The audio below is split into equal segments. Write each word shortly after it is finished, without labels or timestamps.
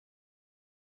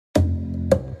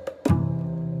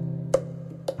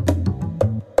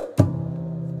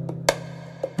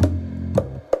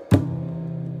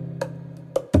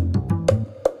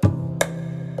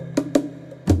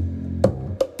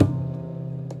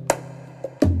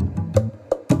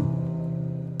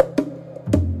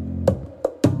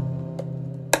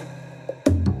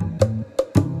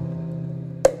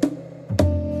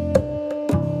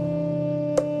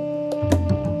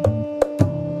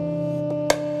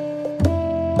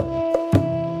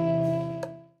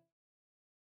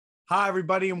Hi,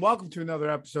 everybody, and welcome to another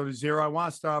episode of Zero. I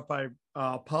want to start off by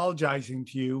apologizing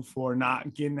to you for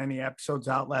not getting any episodes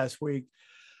out last week.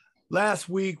 Last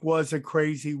week was a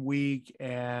crazy week,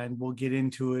 and we'll get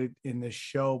into it in the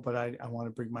show, but I want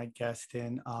to bring my guest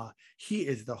in. He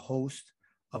is the host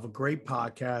of a great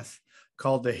podcast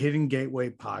called the Hidden Gateway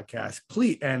Podcast,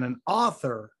 and an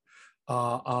author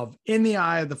of In the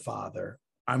Eye of the Father.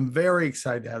 I'm very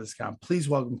excited to have this guy. Please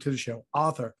welcome to the show,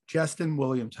 author Jesston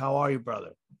Williams. How are you,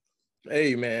 brother?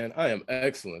 Hey, man, I am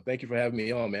excellent. Thank you for having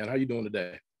me on, man. How you doing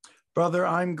today? Brother,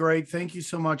 I'm great. Thank you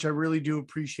so much. I really do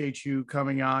appreciate you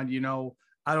coming on. You know,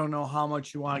 I don't know how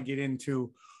much you want to get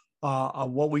into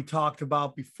what we talked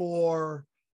about before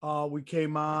we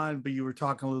came on, but you were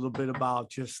talking a little bit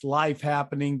about just life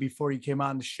happening before you came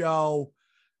on the show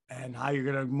and how you're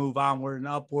going to move onward and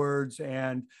upwards.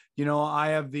 And, you know, I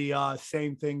have the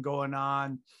same thing going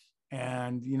on,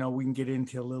 and, you know, we can get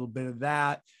into a little bit of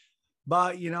that.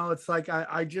 But, you know, it's like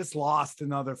I just lost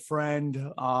another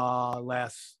friend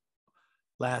last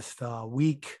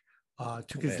week,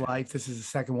 took his life. This is the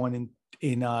second one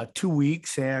in 2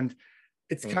 weeks. And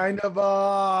it's kind of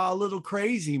a little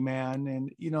crazy, man.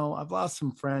 And, you know, I've lost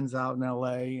some friends out in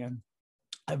LA, and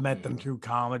I've met them through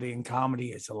comedy, and comedy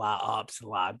is a lot of ups, a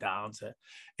lot of downs.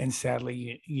 And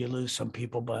sadly, you lose some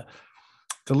people, but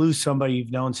to lose somebody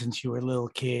you've known since you were a little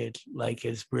kid, like,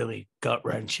 is really gut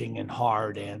wrenching and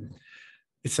hard. And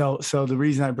so the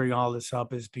reason I bring all this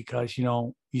up is because, you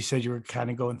know, you said you were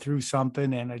kind of going through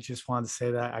something, and I just wanted to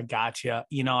say that I got you.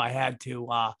 You know, I had to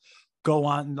go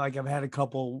on, like, I've had a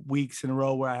couple weeks in a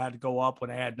row where I had to go up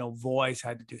when I had no voice. I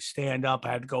had to do stand up.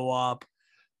 I had to go up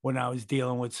when I was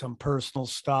dealing with some personal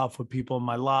stuff with people in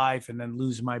my life, and then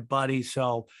losing my buddy.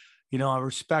 So, you know, I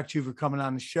respect you for coming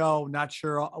on the show. Not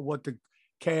sure what the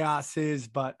chaos is,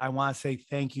 but I want to say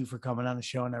thank you for coming on the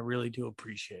show, and I really do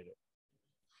appreciate it.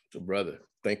 So, brother,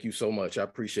 thank you so much. I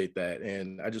appreciate that.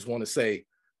 And I just want to say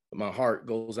my heart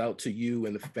goes out to you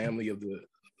and the family of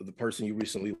the person you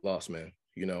recently lost, man.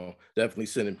 You know, definitely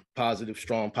sending positive,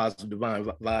 strong, positive, divine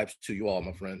vibes to you all,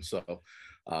 my friends. So,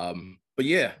 but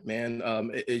yeah, man,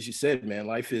 as you said, man,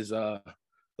 life is a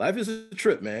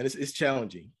trip, man. It's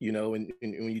challenging, you know, and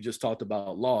when you just talked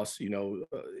about loss, you know,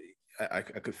 I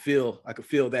could feel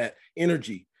that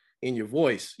energy in your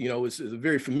voice. You know, it's a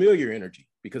very familiar energy,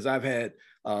 because I've had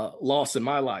loss in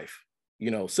my life,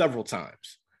 you know, several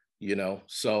times, you know.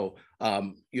 So,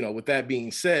 you know, with that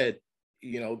being said,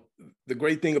 you know, the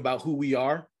great thing about who we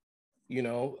are, you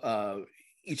know,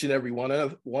 each and every one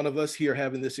of us here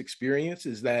having this experience,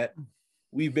 is that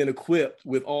we've been equipped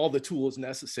with all the tools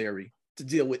necessary to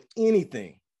deal with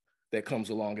anything that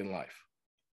comes along in life,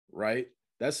 right?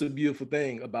 That's the beautiful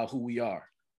thing about who we are.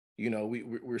 You know,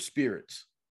 we're spirits,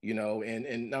 you know,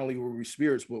 and not only were we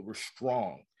spirits, but we're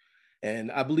strong.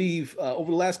 And I believe over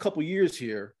the last couple of years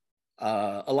here,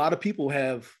 a lot of people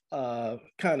have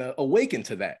kind of awakened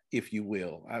to that, if you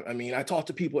will. I mean, I talk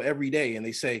to people every day, and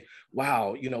they say,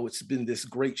 wow, you know, it's been this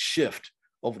great shift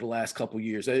over the last couple of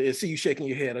years. I see you shaking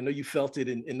your head. I know you felt it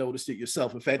and noticed it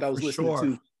yourself. In fact, I was listening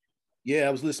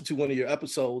to one of your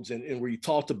episodes, and where you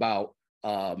talked about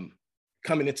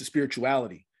coming into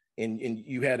spirituality. And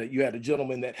you had a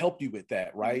gentleman that helped you with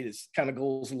that, right? It kind of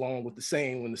goes along with the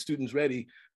saying, when the student's ready,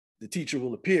 the teacher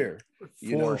will appear.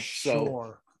 You know, sure.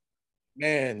 So,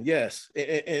 man, yes.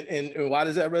 And why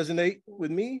does that resonate with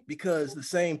me? Because the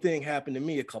same thing happened to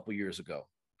me a couple years ago,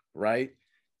 right?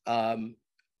 Been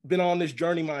on this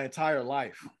journey my entire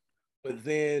life, but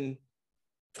then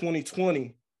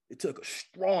 2020, it took a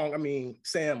strong, I mean,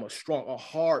 Sam, a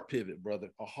hard pivot, brother,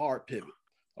 a hard pivot.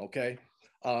 Okay.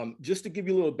 Just to give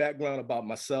you a little background about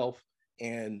myself,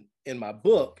 and in my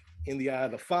book, In the Eye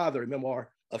of the Father, a memoir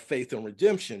of faith and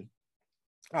redemption,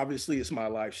 obviously it's my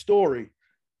life story,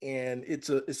 and it's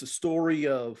a story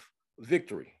of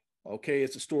victory. Okay.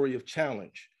 It's a story of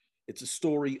challenge. It's a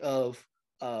story of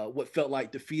what felt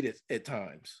like defeat at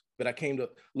times, but I came to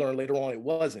learn later on it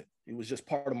wasn't. It was just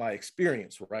part of my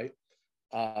experience, right?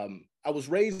 I was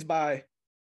raised by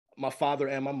my father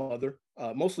and my mother,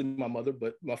 mostly my mother,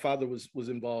 but my father was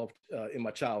involved in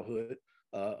my childhood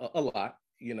a lot,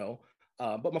 you know.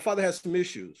 But my father has some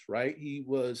issues, right? He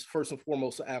was first and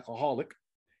foremost an alcoholic,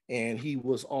 and he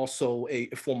was also a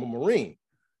former Marine.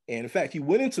 And in fact, he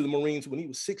went into the Marines when he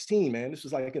was 16, man. This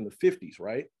was like in the 50s,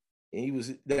 right? And he was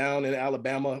down in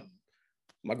Alabama.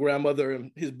 My grandmother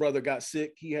and his brother got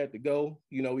sick. He had to go.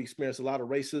 You know, he experienced a lot of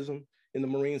racism in the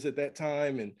Marines at that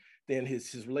time. And then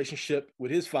his relationship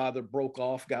with his father broke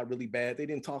off, got really bad. They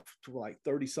didn't talk for like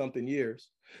 30 something years.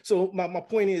 So my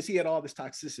point is, he had all this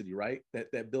toxicity, right?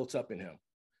 That built up in him,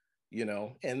 you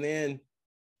know. And then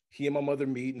he and my mother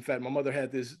meet. In fact, my mother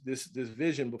had this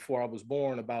vision before I was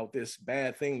born about this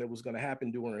bad thing that was going to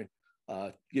happen during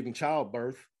giving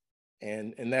childbirth.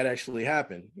 And that actually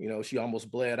happened. You know, she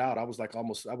almost bled out. I was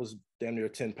damn near a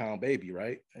 10-pound baby,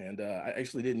 right? And I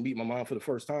actually didn't meet my mom for the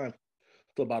first time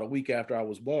until about a week after I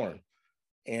was born.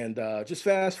 And just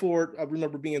fast forward, I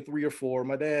remember being 3 or 4.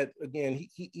 My dad, again,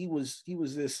 he was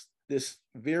this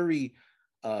very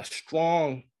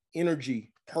strong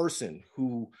energy person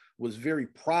who was very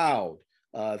proud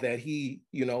that he,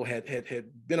 you know, had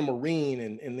been a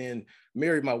Marine and then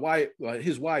married my wife,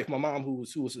 his wife, my mom, who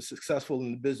was successful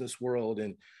in the business world.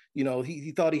 And, you know,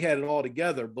 he thought he had it all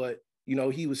together, but, you know,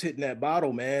 he was hitting that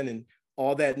bottle, man. And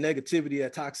all that negativity,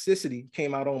 that toxicity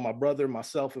came out on my brother,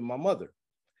 myself, and my mother.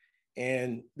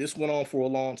 And this went on for a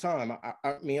long time.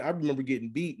 I mean, I remember getting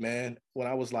beat, man, when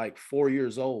I was like 4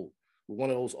 years old with one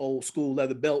of those old school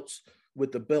leather belts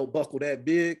with the belt buckle that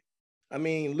big. I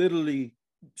mean, literally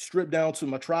stripped down to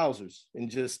my trousers and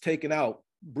just taken out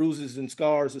bruises and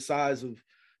scars the size of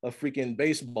freaking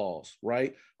baseballs,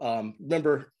 right?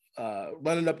 Remember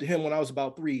running up to him when I was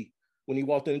about 3. When he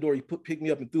walked in the door, he picked me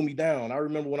up and threw me down. I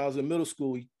remember when I was in middle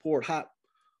school, he poured hot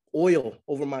oil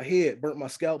over my head, burnt my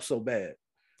scalp so bad.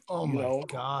 Oh my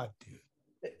God,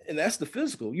 dude. And that's the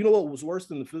physical. You know what was worse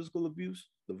than the physical abuse?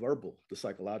 The verbal, the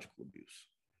psychological abuse.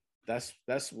 That's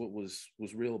what was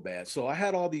real bad. So I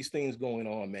had all these things going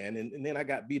on, man. And then I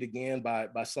got beat again by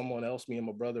someone else, me and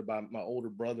my brother, by my older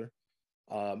brother.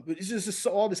 But it's just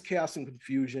all this chaos and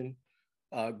confusion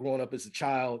growing up as a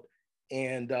child.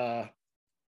 And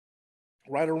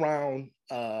right around,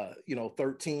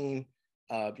 13,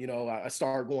 I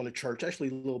started going to church, actually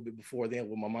a little bit before then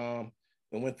with my mom,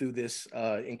 and went through this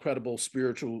incredible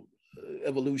spiritual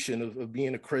evolution of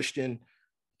being a Christian.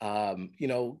 Got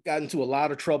into a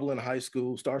lot of trouble in high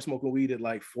school, started smoking weed at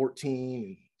like 14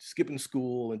 and skipping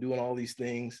school and doing all these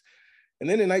things. And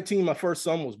then at 19, my first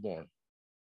son was born,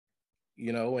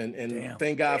 and Damn.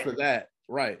 Thank God for that.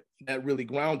 Right. That really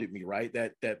grounded me, right?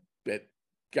 That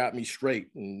got me straight.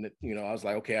 And, I was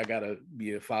like, okay, I got to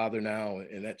be a father now.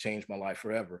 And that changed my life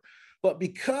forever. But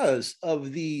because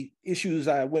of the issues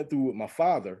I went through with my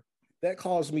father, that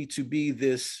caused me to be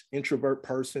this introvert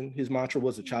person. His mantra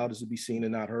was, a child is to be seen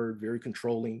and not heard, very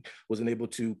controlling, wasn't able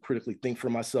to critically think for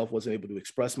myself, wasn't able to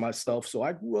express myself. So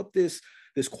I grew up this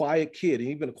quiet kid, and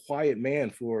even a quiet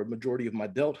man for a majority of my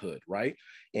adulthood, right?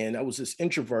 And I was this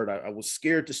introvert. I was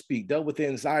scared to speak, dealt with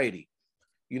anxiety,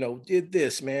 did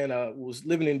this, man. Was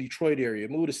living in Detroit area,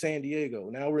 moved to San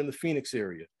Diego. Now we're in the Phoenix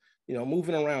area,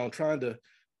 moving around, trying to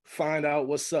find out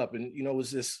what's up. And, it was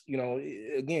this,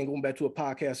 again, going back to a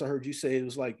podcast, I heard you say it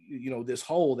was like, this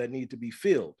hole that needed to be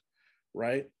filled.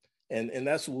 Right. And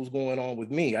that's what was going on with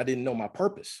me. I didn't know my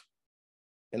purpose.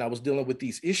 And I was dealing with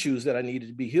these issues that I needed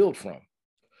to be healed from.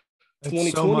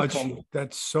 That's so much.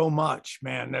 That's so much,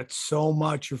 man. That's so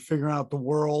much. You're figuring out the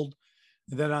world.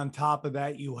 And then on top of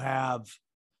that, you have,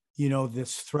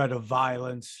 this threat of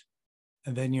violence.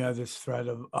 And then you have this threat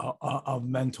of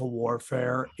mental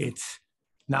warfare. It's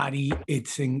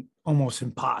almost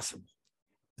impossible.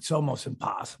 It's almost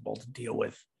impossible to deal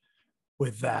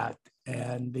with that.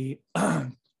 And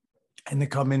and to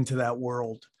come into that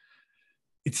world,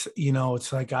 it's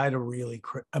like I had a really,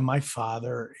 and my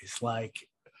father is like,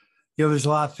 there's a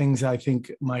lot of things I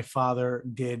think my father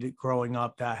did growing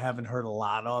up that I haven't heard a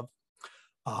lot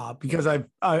of, because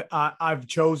I've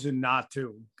chosen not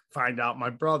to find out. My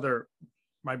brother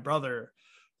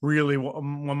really,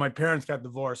 when my parents got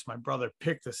divorced, my brother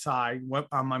picked a side, went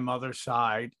on my mother's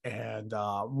side, and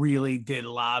really did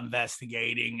a lot of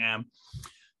investigating. And,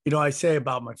 I say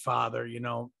about my father,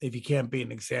 if you can't be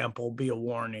an example, be a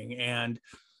warning. And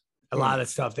a lot of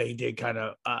stuff that he did kind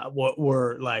of what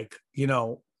were like,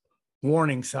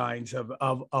 warning signs of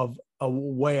a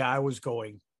way I was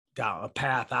going down, a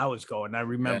path I was going. I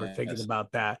remember thinking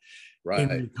about that. Right. In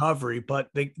recovery, but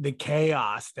the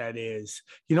chaos that is,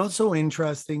 it's so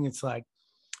interesting. It's like,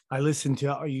 I listened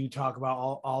to you talk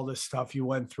about all this stuff you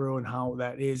went through and how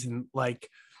that is. And like,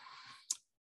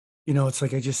 it's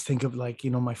like, I just think of like,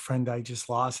 my friend I just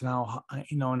lost, and how,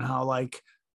 and how like,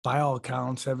 by all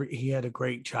accounts, he had a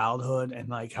great childhood, and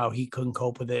like how he couldn't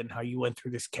cope with it, and how you went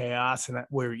through this chaos, and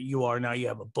where you are now, you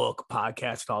have a book,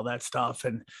 podcast, and all that stuff.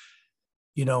 And,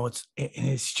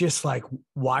 it's just like,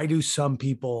 why do some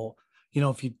people,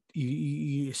 if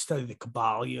you study the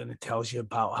Kabbalah, and it tells you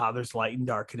about how there's light and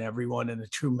dark in everyone, and the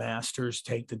true masters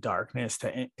take the darkness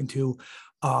to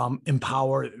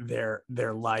empower their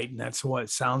light. And that's what it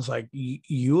sounds like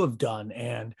you have done.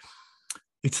 And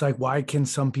it's like, why can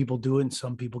some people do it and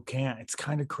some people can't? It's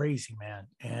kind of crazy, man.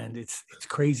 And it's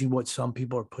crazy what some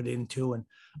people are put into and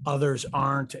others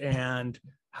aren't. And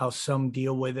how some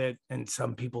deal with it and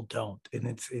some people don't. And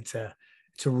it's a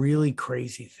really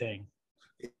crazy thing.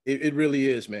 It really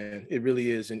is, man. It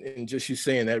really is. And just you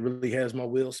saying that really has my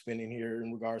wheels spinning here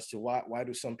in regards to why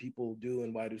do some people do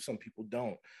and why do some people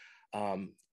don't.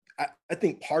 Um, I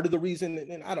think part of the reason,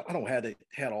 and I don't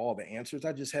had all the answers.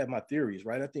 I just have my theories,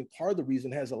 right? I think part of the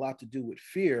reason has a lot to do with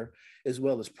fear as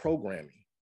well as programming.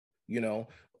 You know,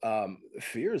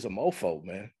 fear is a mofo,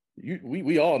 man.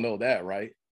 We all know that,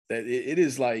 right? That it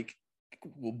is like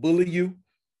will bully you,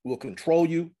 will control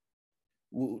you,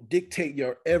 will dictate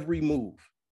your every move,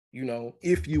 you know,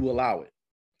 if you allow it.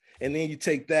 And then you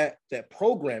take that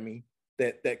programming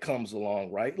that comes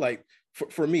along, right? Like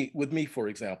for me, with me, for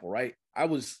example, right? I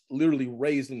was literally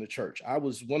raised in the church. I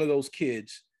was one of those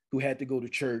kids who had to go to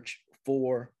church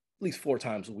at least 4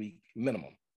 times a week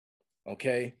minimum.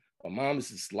 Okay. My mom is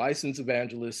this licensed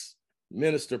evangelist,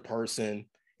 minister person,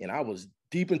 and I was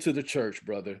deep into the church,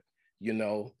 brother. You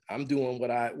know, I'm doing what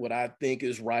I think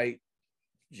is right.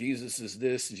 Jesus is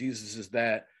this, Jesus is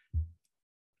that.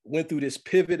 Went through this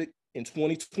pivot in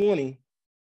 2020.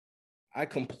 I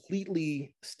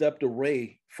completely stepped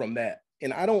away from that.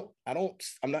 And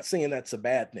I'm not saying that's a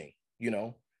bad thing. You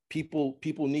know, people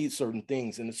need certain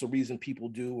things, and it's a reason people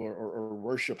do or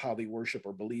worship how they worship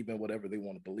or believe in whatever they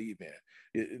want to believe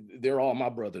in. They're all my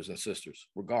brothers and sisters,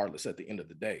 regardless at the end of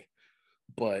the day.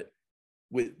 But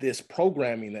with this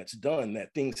programming that's done,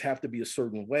 that things have to be a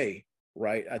certain way,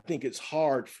 right? I think it's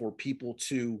hard for people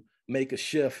to make a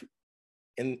shift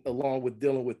and along with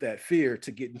dealing with that fear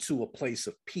to get into a place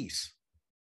of peace,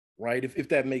 right? If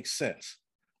that makes sense.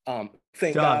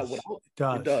 Thank God.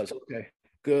 It does. Okay,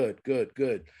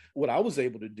 good. What I was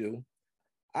able to do,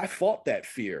 I fought that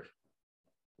fear,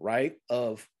 right?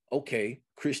 Of, okay,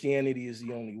 Christianity is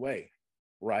the only way,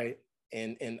 right?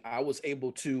 And I was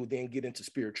able to then get into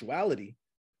spirituality,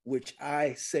 which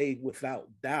I say without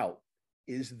doubt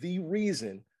is the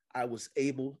reason I was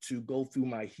able to go through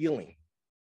my healing.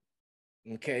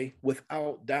 Okay,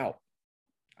 without doubt.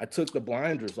 I took the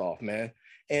blinders off, man.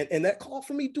 And that called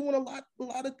for me doing a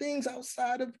lot of things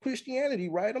outside of Christianity,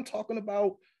 right? I'm talking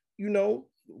about, you know,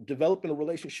 developing a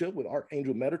relationship with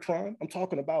Archangel Metatron. I'm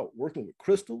talking about working with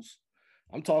crystals.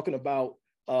 I'm talking about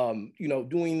you know,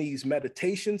 doing these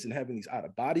meditations and having these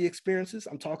out-of-body experiences.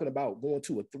 I'm talking about going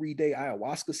to a 3-day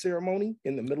ayahuasca ceremony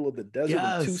in the middle of the desert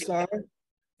in Tucson.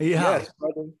 Yeah. Yes,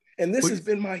 brother. And this has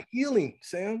been my healing,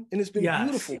 Sam, and it's been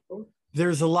beautiful, bro.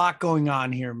 There's a lot going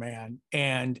on here, man.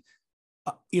 And,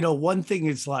 you know, one thing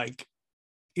is like,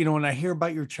 you know, when I hear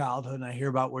about your childhood and I hear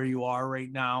about where you are right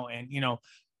now, and, you know,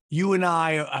 you and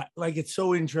I like, it's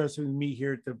so interesting to me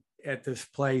here at this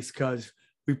place, because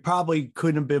we probably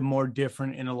couldn't have been more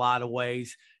different in a lot of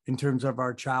ways in terms of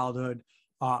our childhood.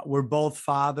 We're both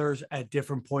fathers at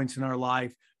different points in our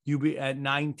life. You be at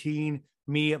 19,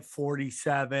 me at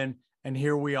 47, and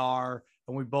here we are.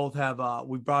 And we both have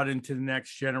we brought into the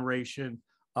next generation,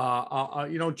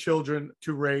 you know, children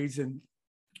to raise.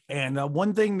 And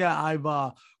one thing that I've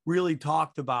really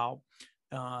talked about,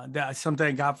 that something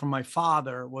I got from my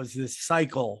father, was this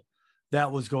cycle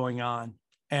that was going on.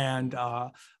 And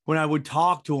when I would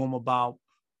talk to him about,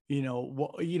 you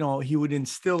know, he would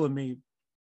instill in me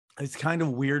this kind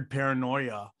of weird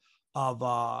paranoia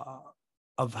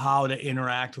of how to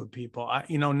interact with people.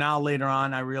 You know, now later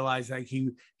on, I realized like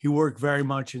he worked very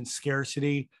much in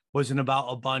scarcity, wasn't about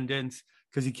abundance,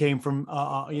 because he came from,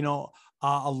 you know,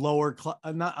 a lower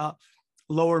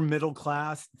middle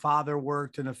class. Father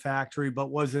worked in a factory, but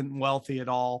wasn't wealthy at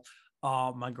all.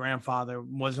 My grandfather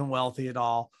wasn't wealthy at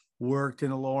all, worked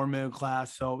in a lower middle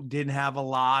class, so didn't have a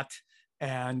lot,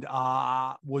 and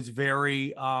was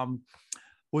very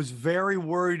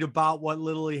worried about what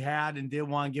little he had and didn't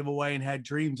want to give away, and had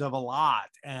dreams of a lot.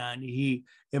 And he,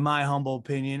 in my humble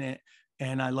opinion,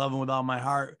 and I love him with all my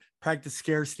heart, practiced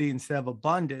scarcity instead of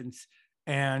abundance.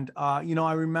 And, you know,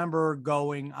 I remember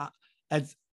going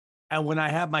and when I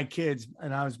had my kids,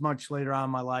 and I was much later on in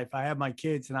my life, I had my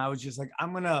kids, and I was just like,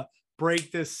 I'm going to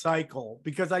break this cycle,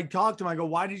 because I talked to him. I go,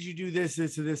 why did you do this,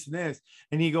 this, and this, and this?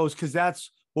 And he goes, because that's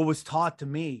what was taught to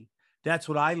me. That's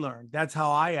what I learned. That's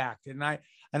how I acted.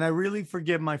 And I really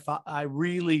forgave my father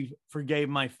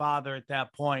at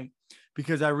that point,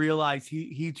 because I realized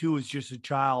he too was just a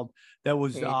child that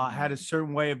was had a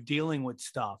certain way of dealing with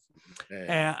stuff,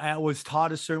 and was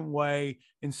taught a certain way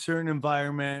in certain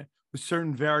environment with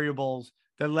certain variables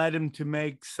that led him to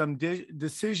make some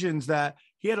decisions that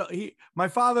my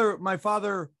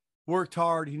father worked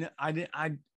hard.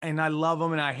 And I love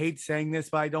him, and I hate saying this,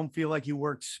 but I don't feel like he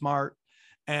worked smart,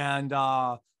 and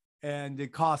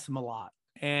it cost him a lot.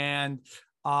 And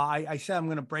I said, I'm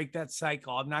going to break that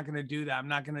cycle. I'm not going to do that. I'm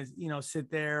not going to, you know,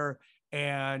 sit there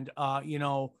And,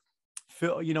 my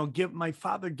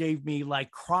father gave me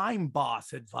like crime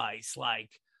boss advice, like,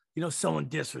 someone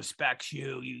disrespects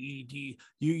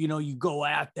you go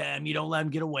at them, you don't let them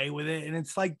get away with it. And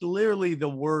it's like literally the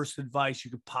worst advice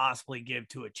you could possibly give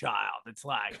to a child. It's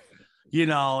like,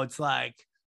 it's like,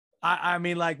 I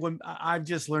mean, like when I've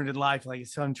just learned in life, like if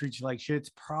someone treats you like shit,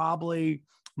 it's probably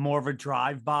more of a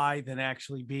drive-by than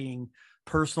actually being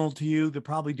personal to you. They're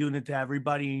probably doing it to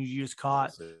everybody, and you just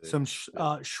caught some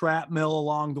shrapnel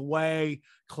along the way,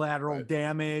 collateral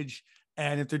damage.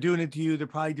 And if they're doing it to you, they're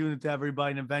probably doing it to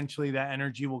everybody, and eventually that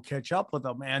energy will catch up with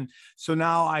them. And so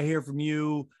now I hear from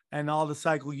you and all the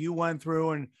cycle you went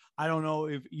through, and I don't know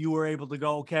if you were able to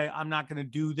go, okay, I'm not going to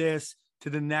do this to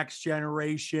the next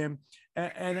generation.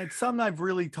 And it's something I've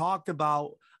really talked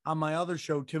about on my other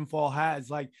show, Tinfoil Hat,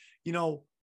 like,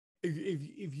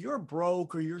 if you're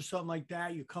broke or you're something like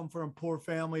that, you come from a poor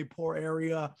family, poor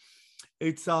area,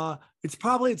 it's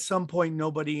probably at some point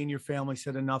nobody in your family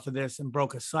said enough of this and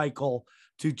broke a cycle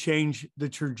to change the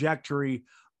trajectory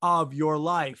of your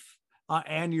life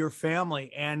and your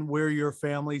family and where your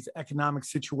family's economic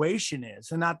situation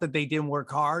is. And not that they didn't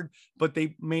work hard, but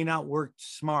they may not work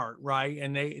smart, right?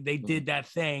 And they did that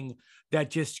thing that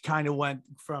just kind of went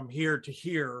from here to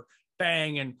here,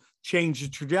 bang, and changed the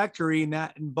trajectory, and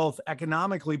that in both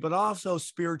economically, but also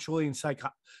spiritually and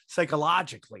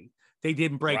psychologically. They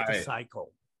didn't break the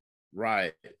cycle.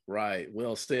 Right.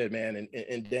 Well said, man.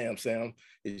 And damn, Sam,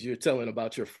 as you're telling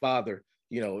about your father,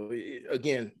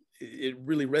 again, it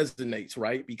really resonates,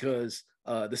 right? Because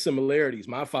the similarities,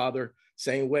 my father,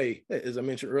 same way, as I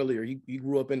mentioned earlier, he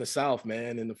grew up in the South,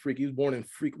 man, he was born in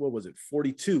what was it,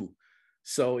 42.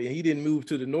 So he didn't move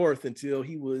to the North until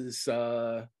he was,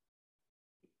 I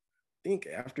think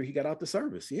after he got out the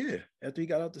service. Yeah, after he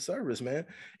got out the service, man.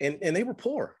 And they were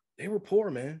poor. They were poor,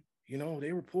 man.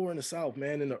 They were poor in the South,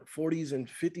 man, in the 40s and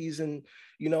 50s. And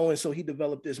so he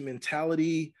developed this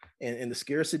mentality and the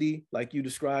scarcity, like you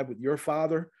described with your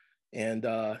father. And,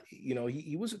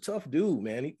 he was a tough dude,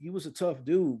 man. He was a tough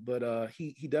dude, but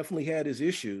he definitely had his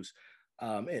issues.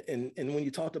 And when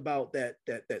you talked about that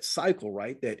cycle,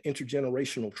 right, that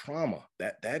intergenerational trauma,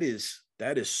 that is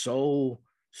so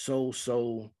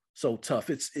tough.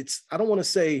 It's I don't want to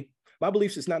say, my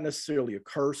beliefs, it's not necessarily a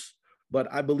curse, but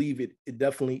I believe it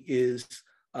definitely is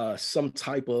some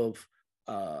type of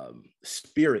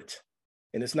spirit,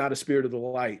 and it's not a spirit of the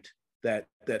light that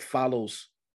follows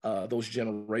those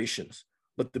generations.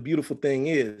 But the beautiful thing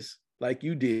is, like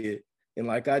you did and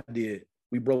like I did,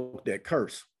 we broke that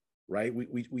curse, right?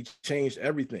 We changed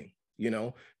everything,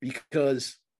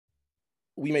 because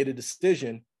we made a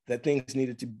decision that things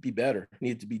needed to be better,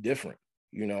 needed to be different,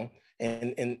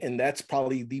 and that's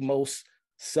probably the most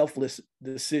selfless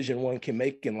decision one can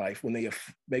make in life, when they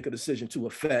make a decision to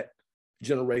affect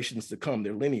generations to come,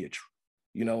 their lineage,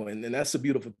 and that's a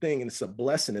beautiful thing. And it's a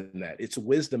blessing in that. It's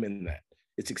wisdom in that.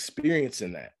 It's experience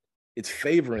in that. It's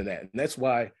favor in that. And that's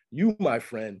why you, my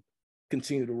friend,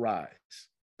 continue to rise.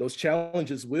 Those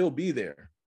challenges will be there.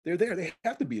 They're there. They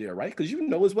have to be there, right? Because you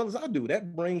know as well as I do,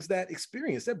 that brings that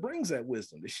experience, that brings that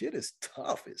wisdom. The shit is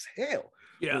tough as hell.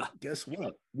 Yeah. But guess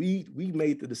what? We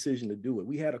made the decision to do it.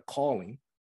 We had a calling,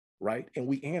 right? And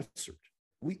we answered.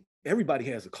 Everybody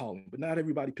has a calling, but not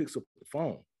everybody picks up the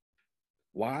phone.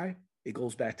 Why? It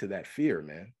goes back to that fear,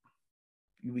 man.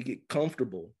 We get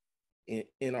comfortable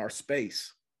in our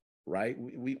space, right?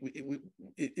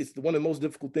 It's one of the most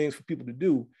difficult things for people to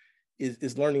do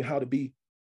is learning how to be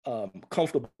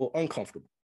comfortable, uncomfortable,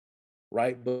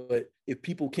 right? But if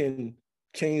people can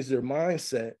change their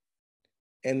mindset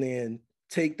and then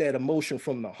take that emotion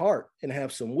from the heart and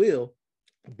have some will,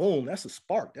 boom, that's a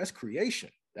spark. That's creation.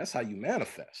 That's how you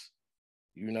manifest,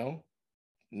 and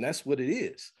that's what it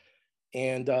is.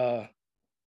 And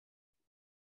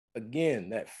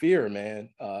again, that fear, man.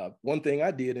 One thing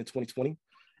I did in 2020,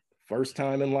 first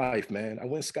time in life, man, I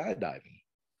went skydiving,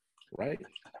 right?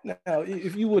 Now,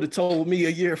 if you would have told me a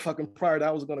year fucking prior that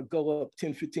I was going to go up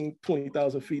 10, 15,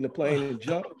 20,000 feet in a plane and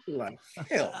jump, like,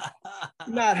 hell,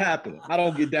 not happening. I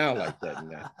don't get down like that,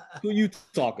 man. Who you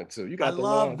talking to? You got the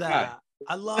wrong guy.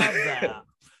 I love that.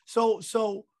 So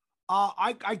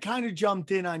I kind of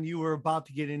jumped in on you. We're about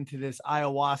to get into this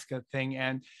ayahuasca thing,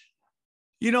 and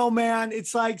man,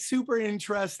 it's like super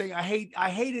interesting. I hate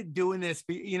it doing this,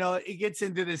 but it gets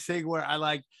into this thing where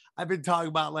I've been talking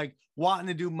about like wanting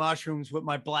to do mushrooms with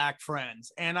my Black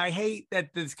friends. And I hate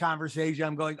that this conversation,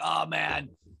 I'm going, oh man,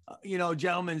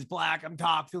 gentleman's Black. I'm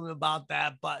talking to him about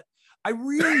that. But I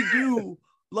really do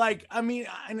and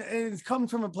it comes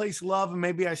from a place of love, and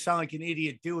maybe I sound like an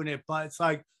idiot doing it, but it's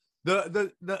like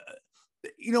the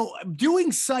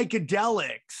doing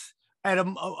psychedelics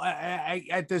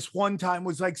at this one time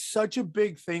was like such a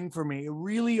big thing for me. It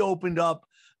really opened up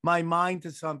my mind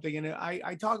to something, and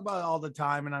I talk about it all the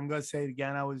time. And I'm going to say it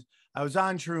again. I was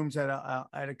on shrooms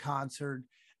at a concert,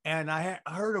 and I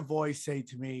heard a voice say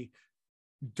to me,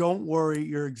 "Don't worry,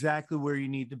 you're exactly where you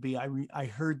need to be." I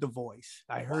heard the voice.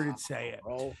 I heard it say it,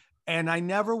 bro. and I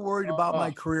never worried about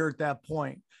my career at that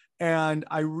point. And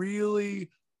I really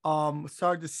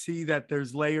started to see that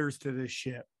there's layers to this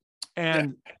shit.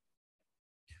 And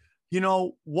you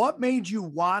know, what made you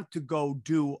want to go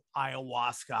do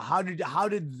ayahuasca? How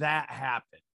did that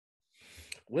happen?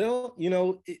 Well, you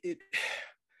know,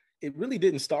 it really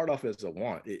didn't start off as a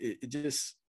want. It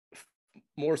just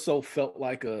more so felt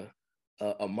like a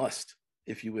must,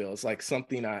 if you will. It's like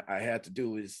something I had to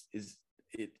do. Is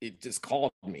it just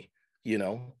called me, you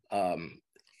know?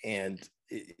 And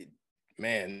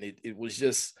man, it was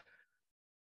just,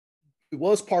 it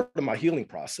was part of my healing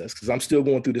process, because I'm still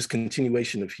going through this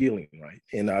continuation of healing, right?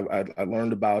 And I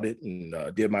learned about it,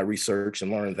 and did my research,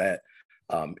 and learned that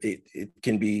it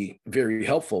can be very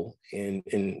helpful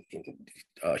in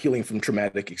healing from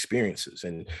traumatic experiences,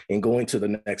 and going to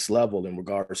the next level in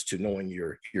regards to knowing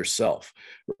yourself,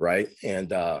 right?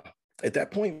 And at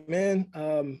that point, man,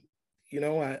 you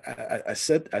know, I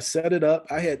set it up.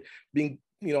 I had been,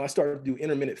 you know, I started to do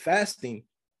intermittent fasting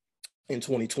in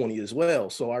 2020 as well.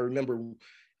 So I remember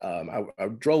I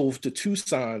drove to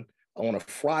Tucson on a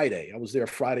Friday. I was there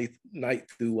Friday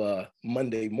night through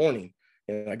Monday morning,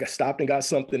 and I got stopped and got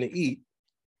something to eat.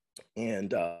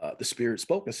 And the spirit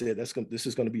spoke and said, this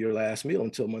is going to be your last meal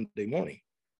until Monday morning.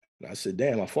 And I said,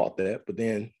 damn, I fought that. But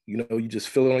then, you know, you just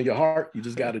feel it on your heart. You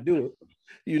just got to do it,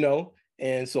 you know?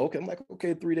 And so, okay, I'm like,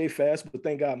 okay, 3-day fast, but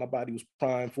thank God my body was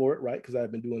primed for it, right? Because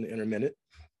I've been doing the intermittent.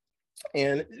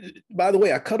 And by the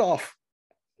way, I cut off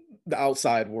the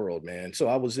outside world, man. So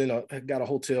I got a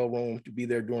hotel room to be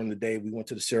there during the day. We went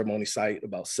to the ceremony site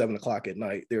about 7 o'clock at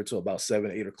night, there till about 7,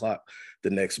 8 o'clock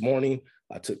the next morning.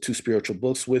 I took 2 spiritual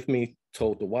books with me,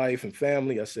 told the wife and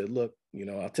family, I said, look, you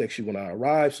know, I'll text you when I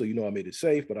arrive, so you know I made it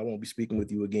safe, but I won't be speaking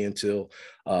with you again till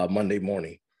Monday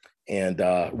morning. And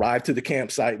arrived to the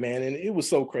campsite, man. And it was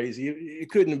so crazy. It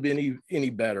couldn't have been any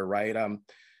better, right?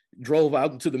 Drove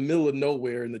out into the middle of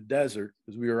nowhere in the desert,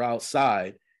 because we were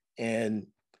outside, and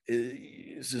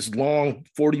it's this long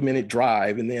 40-minute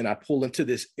drive. And then I pull into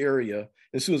this area.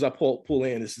 As soon as I pull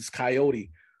in, it's this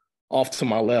coyote off to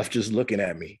my left, just looking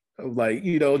at me, like,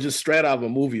 you know, just straight out of a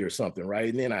movie or something, right?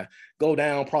 And then I go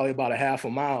down probably about a half a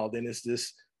mile. Then it's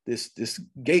this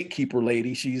gatekeeper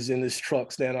lady. She's in this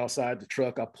truck, standing outside the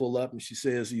truck. I pull up, and she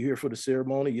says, "You here for the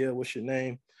ceremony?" "Yeah." "What's your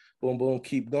name?" Boom, boom,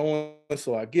 keep going.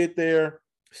 So I get there,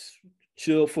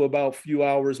 chill for about a few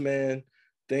hours, man.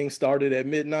 Things started at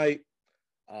midnight.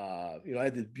 You know, I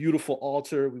had this beautiful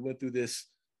altar. We went through this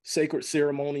sacred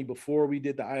ceremony before we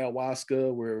did the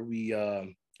ayahuasca, where we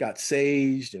got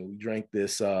saged, and we drank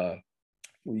this,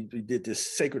 we did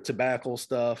this sacred tobacco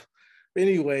stuff. But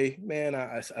anyway, man,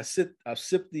 I sipped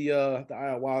the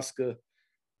ayahuasca,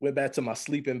 went back to my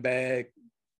sleeping bag,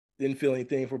 didn't feel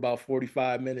anything for about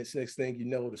 45 minutes. Next thing you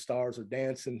know, the stars are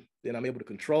dancing. Then I'm able to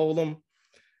control them.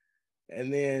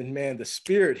 And then, man, the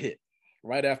spirit hit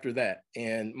right after that.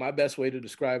 And my best way to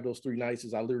describe those 3 nights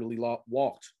is I literally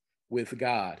walked with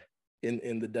God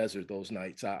in the desert those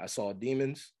nights. I saw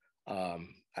demons. I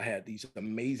had these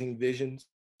amazing visions.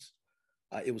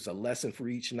 It was a lesson for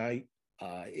each night.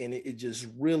 And it just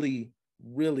really,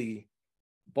 really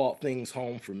brought things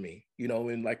home for me, you know.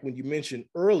 And like when you mentioned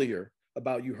earlier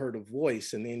about you heard a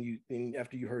voice, and then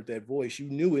after you heard that voice, you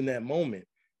knew in that moment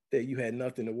that you had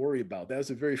nothing to worry about. That was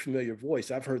a very familiar voice.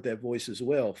 I've heard that voice as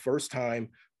well. First time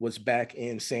was back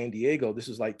in San Diego. This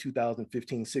is like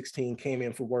 2015, 16, came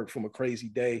in for work from a crazy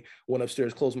day, went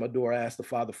upstairs, closed my door, asked the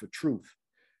Father for truth.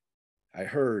 I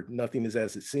heard nothing is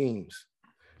as it seems.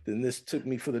 Then this took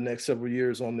me for the next several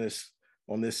years on this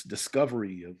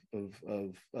discovery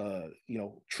of you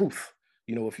know, truth,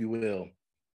 you know, if you will.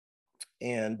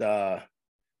 And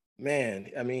man,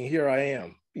 I mean, here I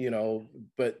am, you know,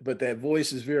 but that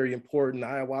voice is very important. The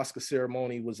ayahuasca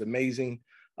ceremony was amazing.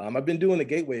 I've been doing the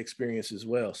Gateway experience as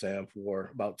well, Sam,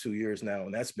 for about 2 years now,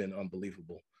 and that's been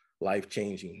unbelievable,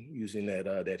 life-changing, using that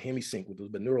hemisync with those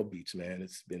binaural beats, man.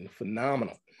 It's been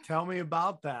phenomenal. Tell me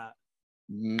about that.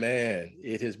 Man,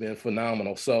 it has been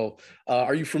phenomenal. So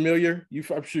are you familiar?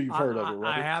 I'm sure you've heard of it,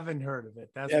 right? I haven't heard of it.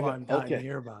 That's why I'm dying to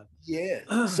hear about it.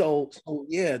 Yeah. So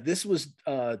yeah, this was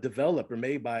developed or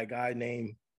made by a guy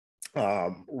named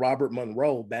Robert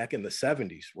Monroe back in the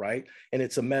 70s, right? And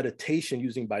it's a meditation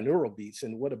using binaural beats.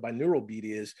 And what a binaural beat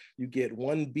is, you get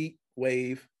one beat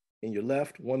wave in your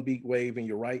left, one beat wave in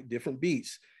your right, different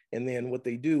beats. And then what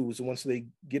they do is once they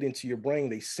get into your brain,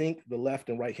 they sync the left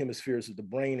and right hemispheres of the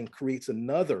brain and creates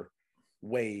another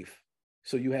wave.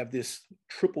 So you have this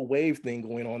triple wave thing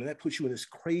going on, and that puts you in this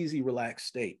crazy relaxed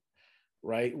state,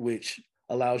 right? Which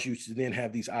allows you to then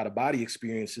have these out of body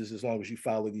experiences as long as you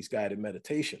follow these guided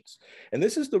meditations. And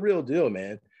this is the real deal,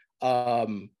 man.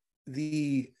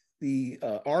 The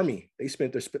Army, they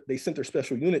sent their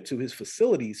special unit to his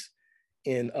facilities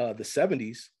in the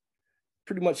 70s,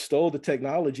 pretty much stole the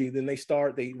technology. Then they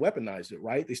weaponized it,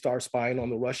 right? They started spying on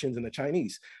the Russians and the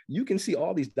Chinese. You can see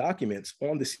all these documents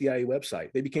on the CIA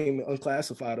website. They became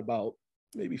unclassified about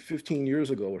maybe 15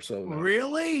 years ago or so now.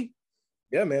 Really?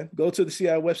 Yeah, man. Go to the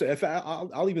CIA website. In fact,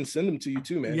 I'll even send them to you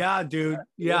too, man. Yeah, dude.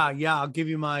 Yeah. I'll give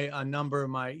you my number,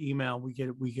 my email. We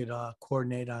could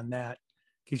coordinate on that.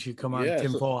 Get you come on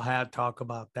Tinfoil Hat, talk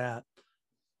about that.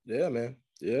 Yeah, man.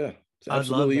 Yeah.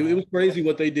 Absolutely. It was crazy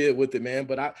what they did with it, man.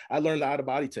 But I learned the out of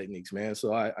body techniques, man.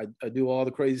 So I do all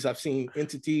the crazies. I've seen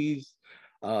entities.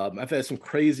 I've had some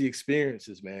crazy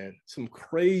experiences, man. Some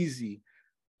crazy,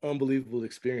 unbelievable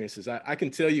experiences. I can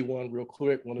tell you one real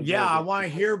quick. I want to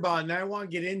hear about it, and I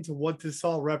want to get into what this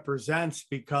all represents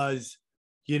because,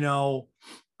 you know,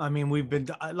 I mean, we've been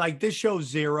like this show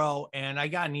Zero, and I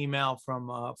got an email from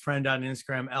a friend on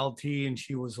Instagram, LT, and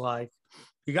she was like,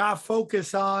 "You got to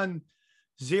focus on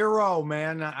Zero,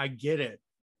 man." I get it.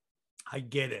 I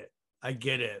get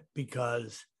it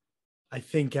because I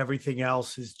think everything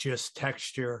else is just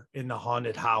texture in the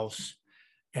haunted house.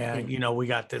 And, you know, we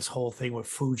got this whole thing with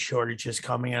food shortages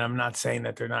coming. And I'm not saying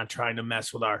that they're not trying to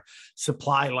mess with our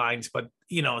supply lines, but,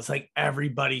 you know, it's like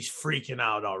everybody's freaking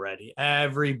out already.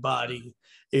 Everybody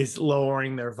is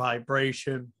lowering their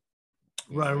vibration,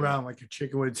 run around like a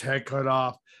chicken with its head cut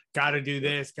off. Got to do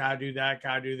this, got to do that,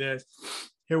 got to do this.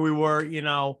 Here we were, you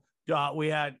know, we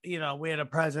had a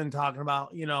president talking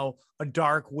about, you know, a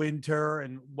dark winter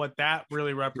and what that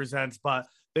really represents, but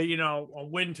you know, a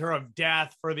winter of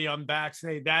death for the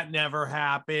unvaccinated, that never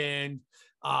happened.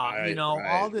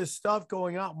 All this stuff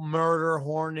going on, murder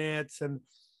hornets. And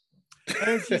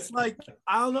it's just like,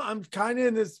 I don't know. I'm kind of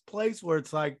in this place where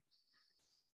it's like,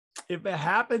 if it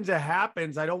happens, it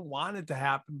happens. I don't want it to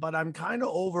happen, but I'm kind of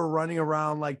over running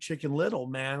around like Chicken Little,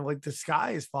 man. Like the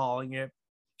sky is falling. It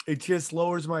just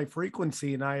lowers my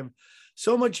frequency. And I have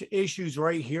so much issues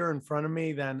right here in front of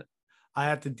me that I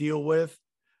have to deal with,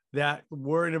 that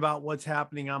worrying about what's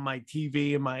happening on my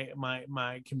TV and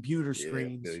my computer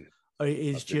screens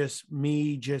is just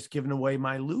me just giving away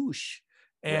my loosh.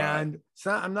 And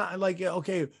I'm not like,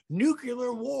 okay,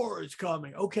 nuclear war is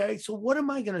coming. Okay, so what am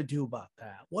I going to do about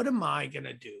that? What am I going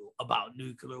to do about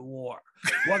nuclear war?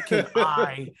 What can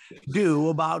I do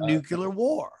about nuclear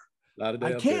war?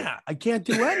 I can't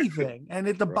do anything. And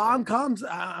if the bomb comes,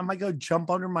 am I going to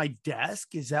jump under my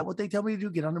desk? Is that what they tell me to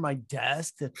do? Get under my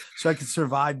desk so I can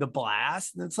survive the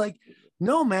blast? And it's like,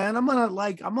 no, man, I'm going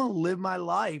to live my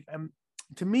life. And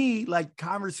to me, like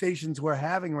conversations we're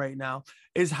having right now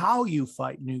is how you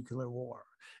fight nuclear war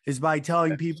is by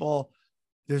telling people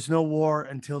there's no war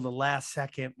until the last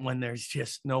second when there's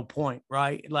just no point,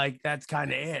 right? Like that's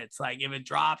kind of it. It's like, if it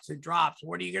drops, it drops.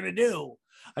 What are you going to do?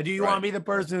 Do you want to be the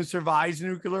person who survives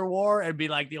nuclear war and be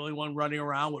like the only one running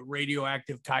around with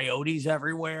radioactive coyotes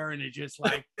everywhere? And it just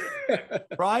like,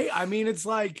 right? I mean, it's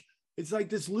like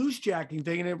this loose jacking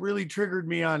thing. And it really triggered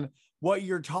me on what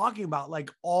you're talking about.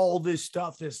 Like all this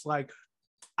stuff, this like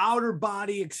outer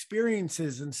body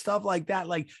experiences and stuff like that.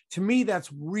 Like to me,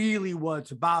 that's really what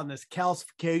it's about. And this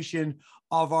calcification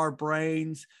of our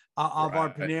brains, of our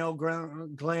pineal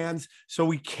glands. So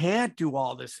we can't do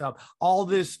all this stuff, all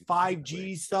this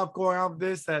 5G stuff going on with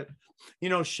this, that, you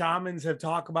know, shamans have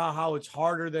talked about how it's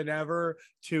harder than ever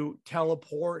to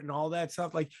teleport and all that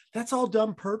stuff. Like that's all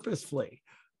done purposefully.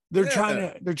 They're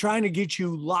trying to get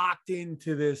you locked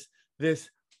into this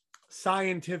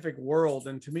scientific world.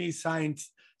 And to me,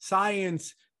 science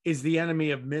is the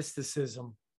enemy of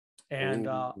mysticism and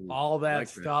all that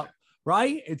stuff.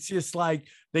 Right? It's just like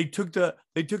they took the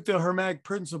Hermetic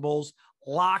principles,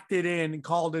 locked it in, and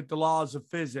called it the laws of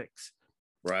physics.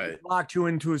 Right. It locked you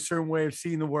into a certain way of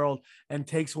seeing the world and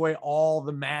takes away all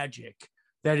the magic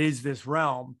that is this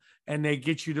realm. And they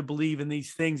get you to believe in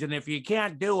these things. And if you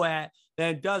can't do it,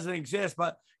 then it doesn't exist.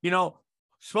 But, you know,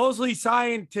 supposedly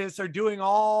scientists are doing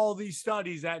all these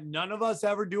studies that none of us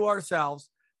ever do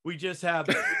ourselves. We just have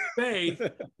faith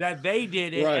that they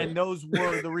did it. And those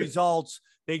were the results.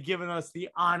 They've given us the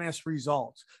honest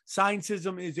results.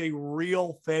 Scientism is a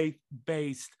real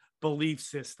faith-based belief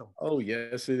system. Oh,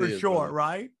 yes, it is. For sure, brother.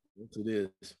 Right? Yes, it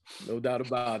is. No doubt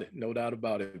about it. No doubt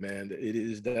about it, man. It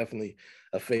is definitely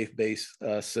a faith-based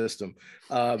system.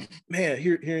 Man,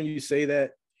 hearing you say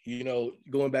that, You know,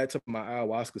 going back to my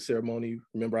ayahuasca ceremony,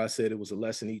 remember I said it was a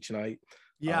lesson each night.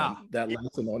 Yeah. That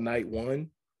lesson on night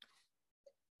one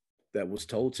that was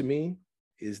told to me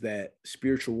is that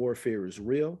spiritual warfare is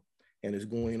real and is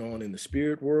going on in the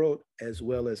spirit world as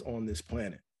well as on this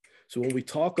planet. So when we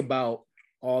talk about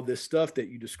all this stuff that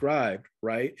you described,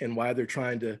 right, and why they're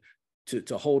trying to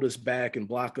hold us back and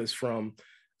block us from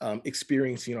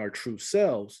experiencing our true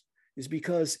selves, is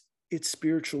because it's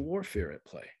spiritual warfare at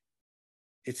play.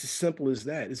 It's as simple as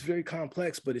that. It's very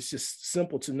complex, but it's just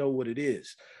simple to know what it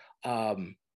is.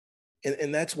 And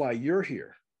that's why you're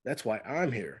here. That's why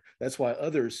I'm here. That's why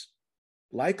others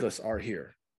like us are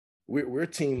here. We're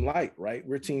team light, right?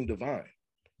 We're team divine.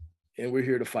 And we're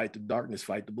here to fight the darkness,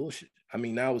 fight the bullshit. I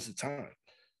mean, now is the time.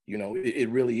 You know, it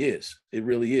really is. It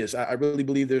really is. I really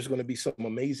believe there's going to be some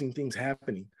amazing things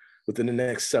happening within the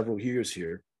next several years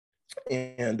here.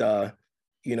 And,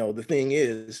 you know, the thing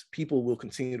is, people will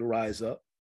continue to rise up.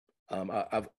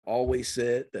 I've always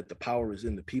said that the power is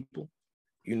in the people.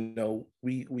 You know,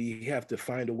 we have to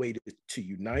find a way to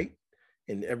unite,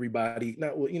 and everybody,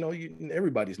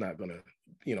 everybody's not going to,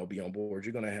 be on board.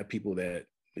 You're going to have people that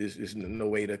is no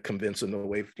way to convince them, no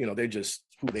way, they're just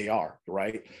who they are,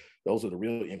 right? Those are the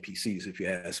real NPCs, if you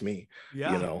ask me.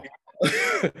 Yeah.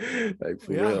 Like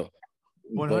for real.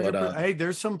 100%. But, hey,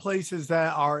 there's some places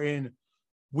that are in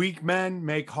weak men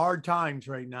make hard times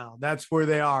right now. That's where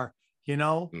they are.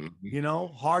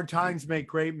 Hard times make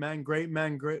great men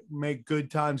make good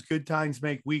times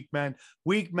make weak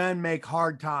men make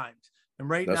hard times. And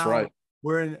that's now right.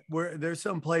 there's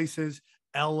some places,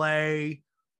 LA,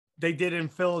 they did in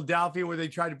Philadelphia where they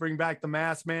tried to bring back the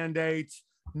mask mandates,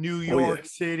 New York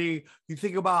City. You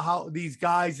think about how these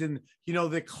guys in,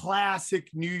 the classic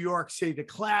New York City, the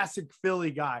classic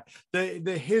Philly guy,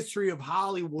 the history of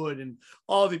Hollywood and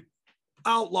all the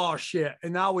outlaw shit.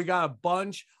 And now we got a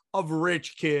bunch of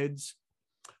rich kids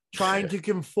trying to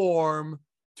conform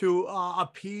to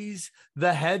appease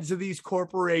the heads of these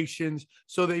corporations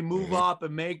so they move up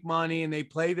and make money and they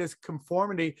play this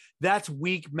conformity. That's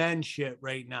weak men shit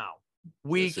right now.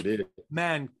 Weak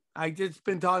men. I just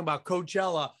been talking about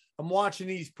Coachella. I'm watching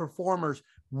these performers,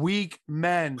 weak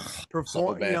men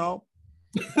perform,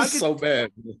 So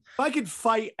bad. If I could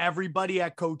fight everybody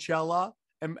at Coachella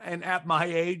and at my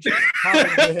age,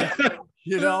 I mean,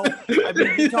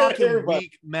 you're talking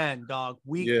weak men, dog,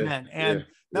 weak men. And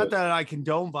not that I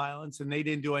condone violence, and they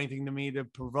didn't do anything to me to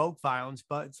provoke violence,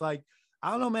 but it's like,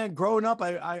 I don't know, man, growing up,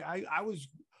 I was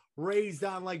raised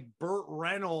on like Burt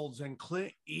Reynolds and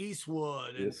Clint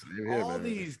Eastwood and all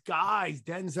these guys,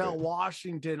 Denzel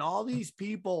Washington, all these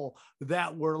people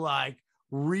that were like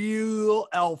real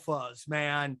alphas,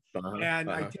 man.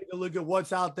 I take a look at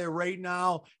what's out there right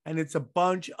now, and it's a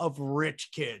bunch of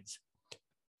rich kids,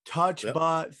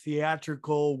 butt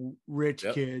theatrical rich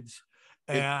kids.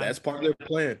 And that's part of their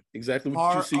plan. Exactly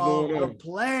what you see going on.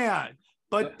 Plan.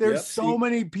 But there's so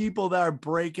many people that are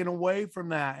breaking away from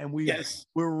that. And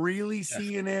we're really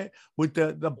seeing it with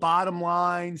the bottom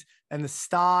lines and the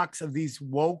stocks of these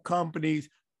woke companies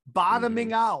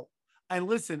bottoming out. And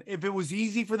listen, if it was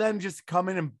easy for them just to come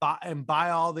in and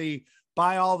buy all the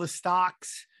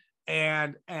stocks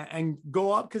and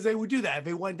go up, because they would do that. If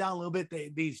they went down a little bit,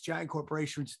 these giant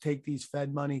corporations take these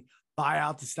Fed money, buy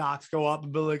out the stocks, go up,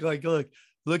 and be like,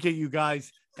 look at you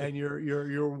guys, and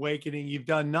you're awakening. You've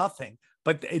done nothing.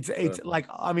 But it's like,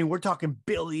 I mean, we're talking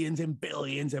billions and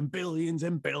billions and billions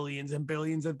and billions and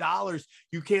billions of dollars.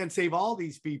 You can't save all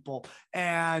these people.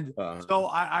 And so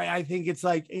I think it's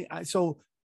like, so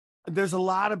there's a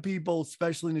lot of people,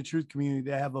 especially in the truth community,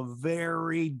 that have a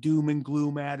very doom and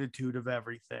gloom attitude of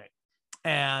everything.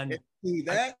 And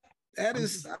that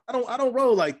is, I don't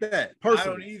roll like that. Personally. I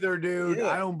don't either, dude.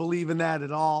 I don't believe in that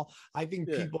at all. I think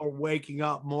people are waking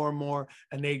up more and more,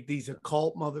 and these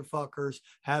occult motherfuckers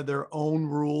have their own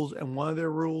rules. And one of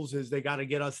their rules is they got to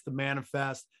get us to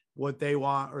manifest what they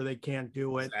want, or they can't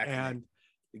do it. Exactly. And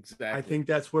exactly, I think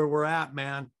that's where we're at,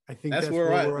 man. I think that's where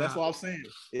we're at. That's what I'm saying.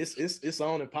 It's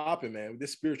on and popping, man. With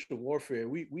this spiritual warfare,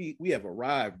 we have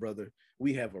arrived, brother.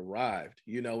 We have arrived,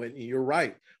 and you're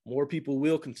right. More people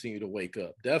will continue to wake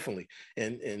up, definitely.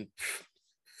 And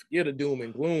forget the doom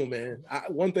and gloom, man.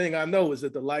 One thing I know is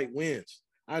that the light wins.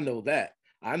 I know that.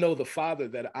 I know the Father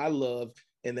that I love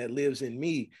and that lives in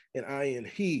me, and I in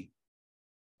He,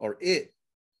 or it,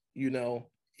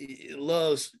 it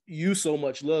loves you so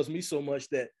much, loves me so much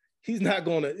that it's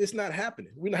not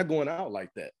happening. We're not going out like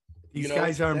that. These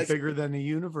guys aren't bigger than the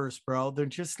universe, bro. They're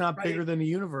just not bigger than the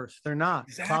universe. They're not.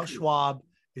 Exactly. Klaus Schwab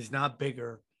is not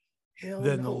bigger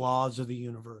than the laws of the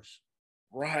universe.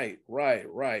 Right.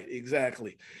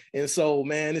 Exactly. And so,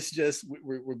 man, it's just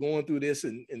we're going through this,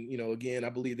 and again, I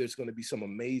believe there's going to be some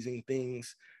amazing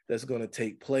things that's going to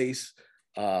take place.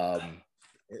 Um,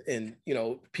 and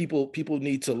people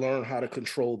need to learn how to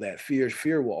control that fear.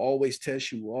 Fear will always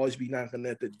test you, will always be knocking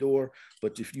at the door.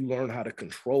 But if you learn how to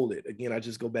control it, again, I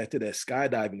just go back to that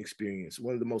skydiving experience,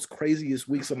 one of the most craziest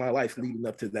weeks of my life leading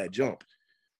up to that jump.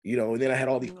 And then I had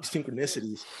all these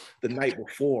synchronicities the night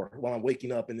before while I'm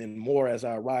waking up, and then more as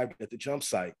I arrived at the jump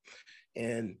site.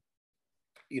 And,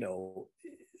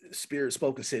 Spirit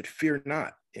spoke and said, fear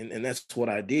not. And that's what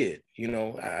I did.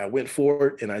 I went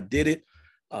forward and I did it.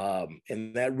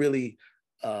 And that really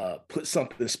put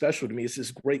something special to me. It's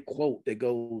this great quote that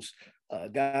goes,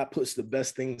 God puts the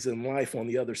best things in life on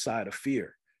the other side of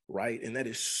fear. Right. And that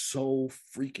is so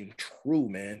freaking true,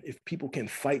 man. If people can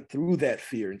fight through that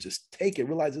fear and just take it,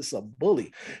 realize it's a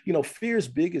bully. Fear's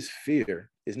biggest fear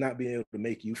is not being able to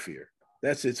make you fear.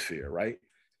 That's its fear. Right.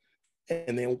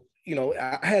 And then,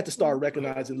 I had to start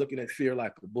recognizing, looking at fear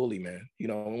like a bully, man.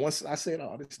 And once I said,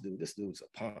 oh, this dude's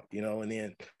a punk, and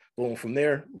then boom, from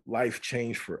there, life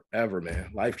changed forever,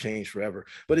 man. Life changed forever.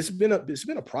 But it's been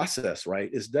a process, right?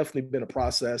 It's definitely been a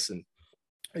process. And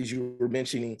as you were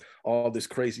mentioning, all this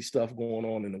crazy stuff going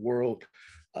on in the world,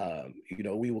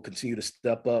 we will continue to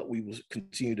step up. We will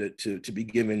continue to be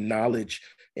given knowledge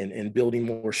and building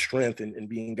more strength and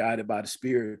being guided by the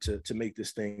Spirit to make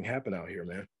this thing happen out here,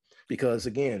 man. Because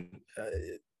again,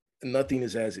 nothing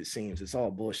is as it seems. It's all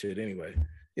bullshit anyway.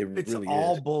 It's really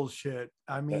all is. bullshit.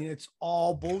 I mean, it's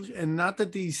all bullshit. And not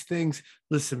that these things,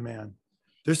 listen, man,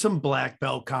 there's some black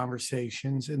belt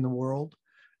conversations in the world.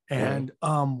 And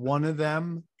one of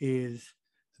them is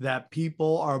that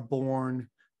people are born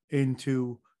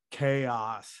into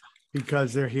chaos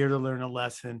because they're here to learn a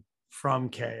lesson from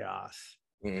chaos.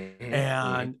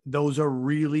 And those are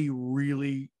really,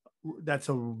 really, that's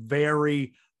a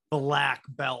very black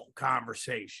belt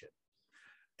conversation.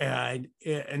 And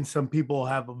some people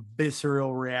have a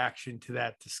visceral reaction to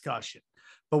that discussion.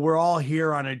 But we're all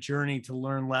here on a journey to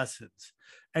learn lessons.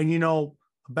 And, and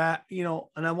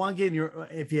I want to get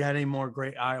if you had any more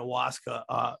great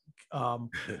ayahuasca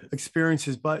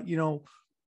experiences, but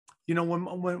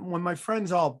when my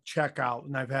friends all check out,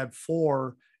 and I've had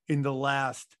 4 in the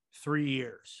last 3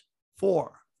 years,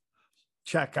 4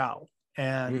 check out,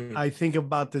 and I think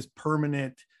about this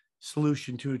permanent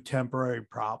solution to a temporary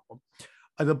problem.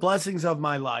 The blessings of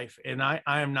my life, and I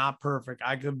am not perfect.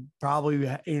 I could probably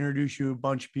introduce you to a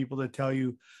bunch of people that tell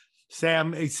you,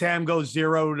 Sam goes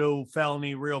 0 to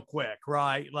felony real quick,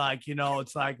 right? Like,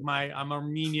 it's like I'm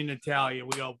Armenian Italian.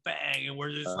 We go bang, and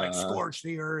we're just like scorch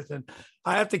the earth. And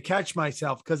I have to catch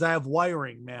myself because I have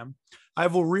wiring, man. I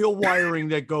have a real wiring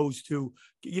that goes to,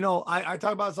 I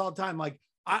talk about this all the time. Like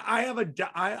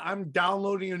I'm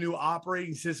downloading a new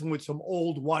operating system with some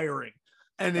old wiring,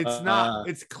 and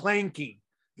it's clanky.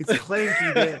 It's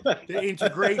clanky, the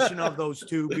integration of those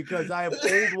two, because I have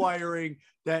old wiring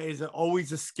that is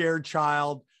always a scared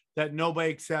child, that nobody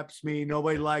accepts me,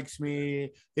 nobody likes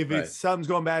me. If something's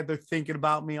going bad, they're thinking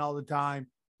about me all the time.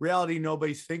 Reality,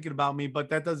 nobody's thinking about me,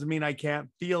 but that doesn't mean I can't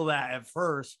feel that at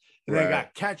first. And I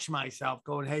got to catch myself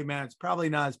going, hey, man, it's probably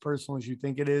not as personal as you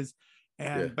think it is.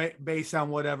 And based on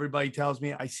what everybody tells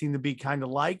me, I seem to be kind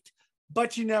of liked,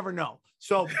 but you never know.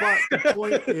 So, but the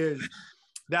point is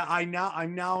that I'm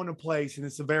now in a place, and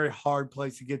it's a very hard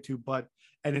place to get to,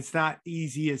 and it's not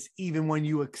easy as even when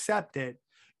you accept it,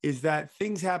 is that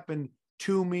things happen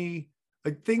to me,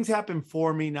 things happen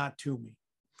for me, not to me.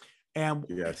 And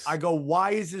I go,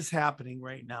 why is this happening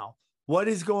right now? What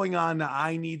is going on that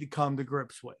I need to come to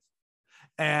grips with?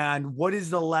 And what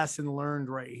is the lesson learned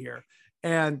right here?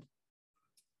 And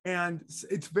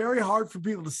it's very hard for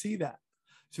people to see that.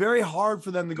 It's very hard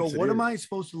for them to go, what am I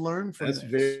supposed to learn from this?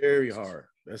 That's very hard.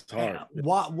 That's hard.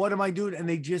 What am I doing? And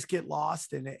they just get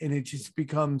lost in it. And it just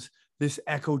becomes this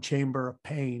echo chamber of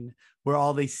pain where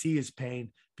all they see is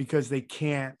pain, because they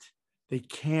can't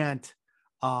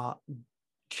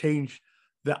change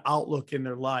the outlook in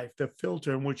their life, the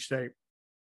filter in which they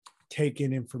take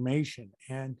in information.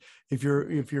 And if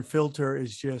your filter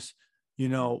is just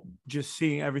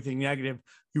seeing everything negative,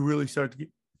 you really start to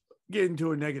get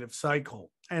into a negative cycle,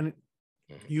 and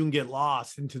you can get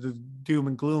lost into the doom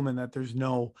and gloom, and that there's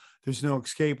no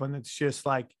escape. And it's just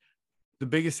like, the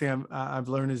biggest thing I've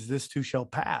learned is this too shall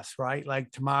pass, right?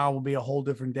 Like tomorrow will be a whole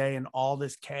different day, and all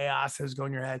this chaos that's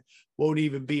going in your head won't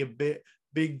even be a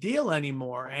big deal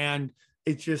anymore. And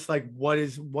it's just like, what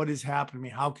is happening to me?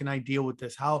 How can I deal with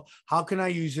this? How can I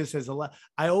use this as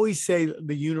I always say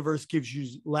the universe gives you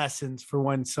lessons for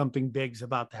when something big's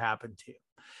about to happen to you.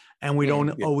 and we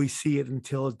don't Yeah. always see it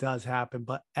until it does happen.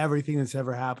 But everything that's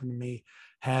ever happened to me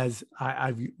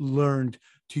I've learned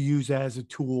to use as a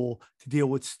tool to deal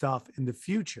with stuff in the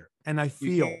future. And I You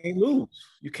feel, can't lose.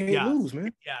 You can't yes, lose,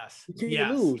 man. yes, You can't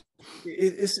yes, lose.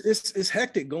 It's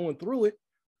hectic going through it,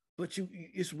 but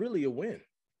it's really a win.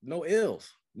 No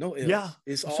L's, no yeah. L's.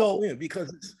 It's all So win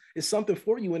because it's something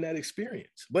for you in that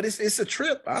experience. But it's a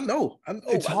trip. I know.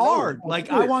 it's hard. Going Like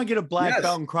through I it. want to get a black Yes.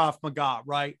 belt in Krav Maga,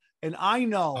 right? And I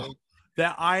know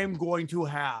that I am going to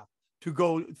have to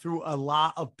go through a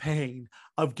lot of pain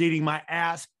of getting my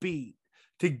ass beat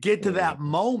to get to that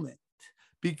moment,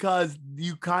 because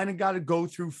you kind of got to go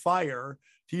through fire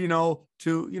to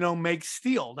make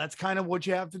steel. That's kind of what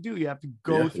you have to do. You have to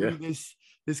go through this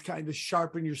kind of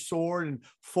sharpen your sword and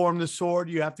form the sword.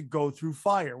 You have to go through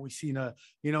fire. We've seen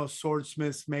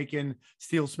swordsmiths making,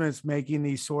 steelsmiths making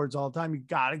these swords all the time. You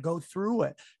got to go through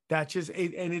it. That's just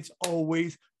it. And it's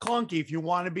always clunky. If you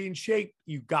want to be in shape,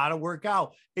 you got to work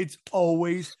out. It's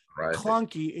always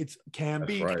clunky. It can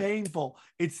be painful.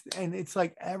 It's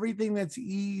like everything that's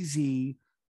easy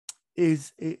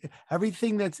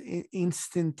everything that's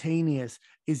instantaneous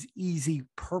is easy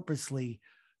purposely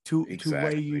to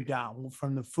weigh you down,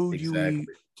 from the food you eat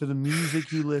to the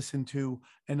music you listen to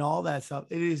and all that stuff.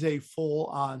 It is a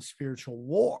full-on spiritual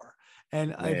war.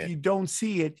 And if you don't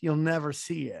see it, you'll never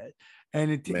see it.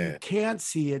 And you can't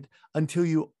see it until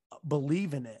you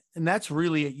believe in it. And that's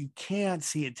really it. You can't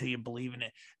see it till you believe in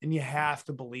it. And you have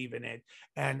to believe in it.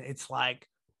 And it's like,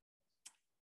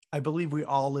 I believe we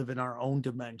all live in our own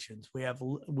dimensions. We have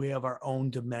our own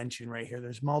dimension right here.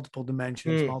 There's multiple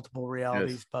dimensions, multiple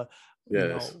realities, but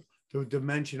the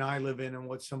dimension I live in and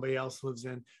what somebody else lives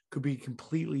in could be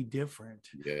completely different.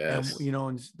 Yes. And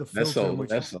and the filter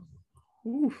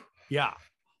yeah.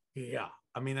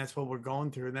 I mean, that's what we're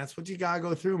going through, and that's what you gotta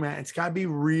go through, man. It's gotta be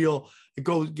real. It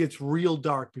gets real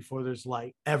dark before there's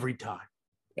light every time.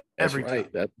 That's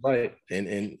right. That's right.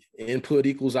 And input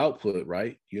equals output,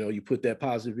 right? You put that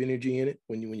positive energy in it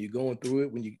when you're going through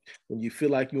it, when you feel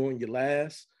like you're on your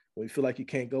last, when you feel like you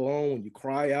can't go on, when you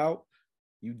cry out,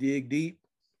 you dig deep,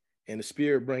 and the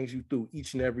spirit brings you through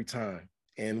each and every time.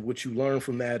 And what you learn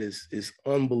from that is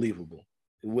unbelievable.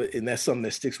 And that's something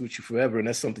that sticks with you forever. And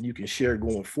that's something you can share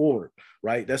going forward,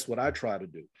 right? That's what I try to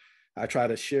do. I try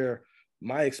to share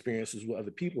my experiences with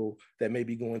other people that may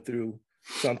be going through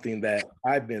something that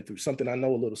I've been through, something I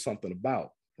know a little something about,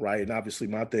 right? And obviously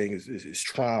my thing is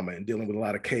trauma and dealing with a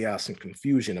lot of chaos and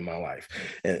confusion in my life.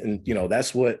 And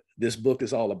that's what this book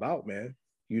is all about, man.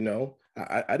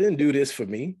 I didn't do this for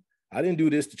me. I didn't do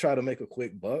this to try to make a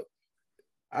quick buck.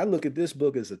 I look at this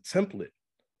book as a template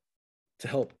to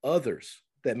help others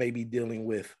that may be dealing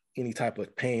with any type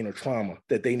of pain or trauma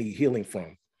that they need healing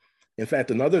from. In fact,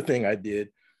 another thing I did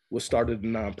was started a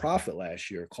nonprofit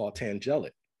last year called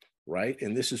Tangelic, right?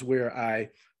 And this is where I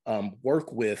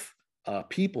work with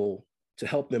people to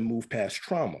help them move past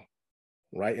trauma,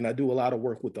 right? And I do a lot of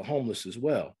work with the homeless as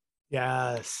well.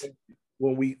 Yes.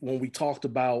 When we talked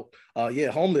about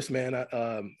homeless, man,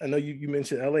 I know you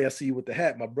mentioned LA. I see you with the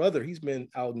hat. My brother, he's been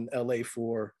out in LA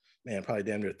for probably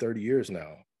damn near 30 years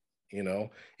now,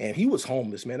 and he was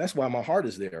homeless, man. That's why my heart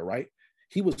is there, right?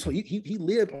 He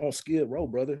lived on Skid Row,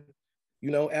 brother.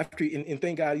 After and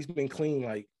thank God he's been clean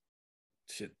like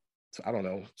shit. I don't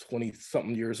know, 20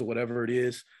 something years or whatever it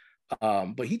is.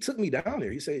 But he took me down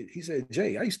there. He said,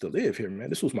 Jay, I used to live here, man.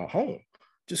 This was my home.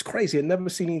 Just crazy. I'd never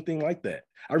seen anything like that.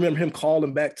 I remember him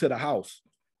calling back to the house.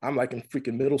 I'm like in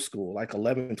freaking middle school, like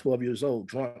 11, 12 years old,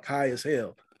 drunk, high as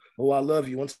hell. Oh, I love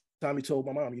you. One time he told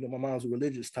my mom, my mom's a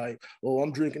religious type. Oh,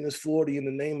 I'm drinking this 40 in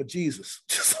the name of Jesus.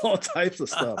 Just all types of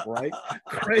stuff, right?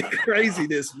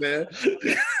 Craziness, man.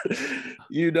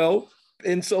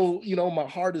 And so, my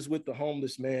heart is with the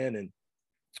homeless, man. And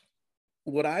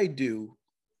what I do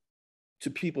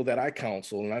to people that I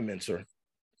counsel and I mentor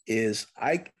is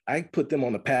I put them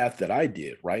on the path that I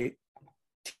did, right?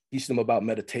 Teach them about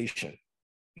meditation,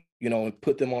 and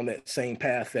put them on that same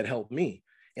path that helped me.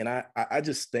 And I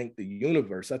just thank the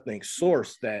universe, I thank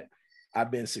Source that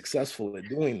I've been successful at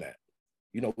doing that.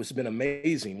 It's been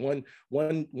amazing.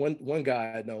 One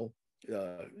guy I know,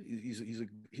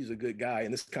 he's a good guy,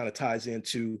 and this kind of ties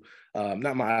into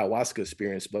not my ayahuasca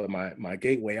experience, but my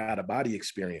gateway out of body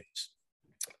experience.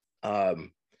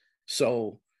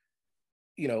 So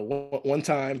one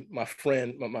time my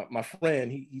friend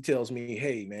he tells me,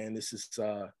 hey man, this is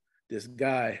this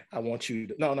guy, I want you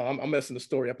to I'm messing the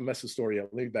story up.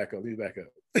 Let me back up.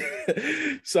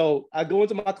 So I go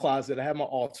into my closet, I have my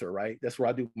altar, right? That's where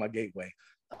I do my gateway.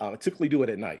 I typically do it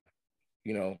at night.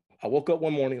 I woke up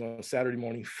one morning on Saturday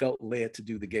morning, felt led to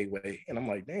do the gateway. And I'm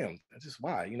like, damn, that's just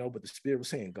why, but the spirit was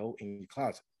saying, go in your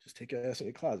closet. Just take your ass in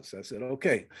your closet. So I said,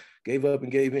 okay, gave up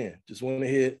and gave in. Just went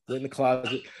ahead, went in the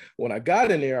closet. When I got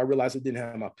in there, I realized I didn't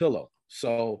have my pillow.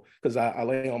 So, because I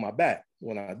lay on my back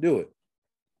when I do it.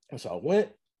 And so I went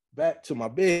back to my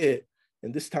bed,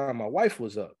 and this time my wife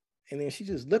was up. And then she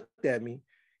just looked at me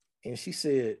and she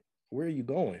said, where are you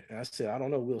going? And I said, I don't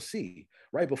know, we'll see.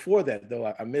 Right before that,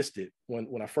 though, I missed it.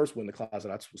 When I first went in the closet,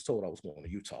 I was told I was going to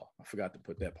Utah. I forgot to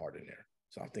put that part in there.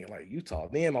 So I'm thinking like Utah.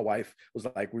 Then my wife was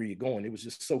like, where are you going? It was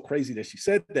just so crazy that she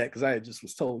said that because I just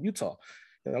was told Utah.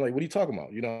 And I'm like, what are you talking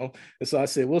about? And so I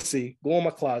said, we'll see. Go in my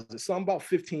closet. So I'm about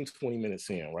 15, 20 minutes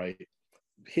in, right?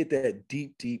 Hit that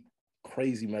deep, deep,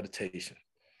 crazy meditation.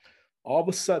 All of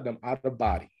a sudden, I'm out of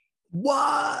body.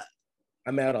 What?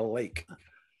 I'm at a lake.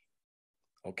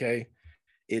 Okay.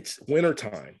 It's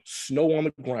wintertime, snow on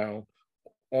the ground,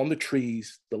 on the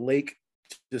trees, the lake,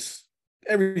 just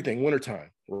everything,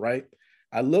 wintertime, right?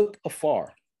 I look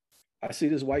afar. I see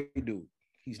this white dude.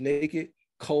 He's naked,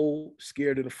 cold,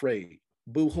 scared, and afraid,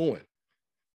 boo-hooing.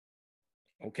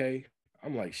 Okay.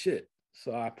 I'm like, shit.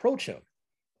 So I approach him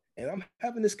and I'm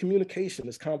having this communication,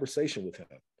 this conversation with him,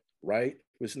 right?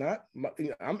 It's not,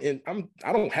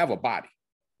 I don't have a body.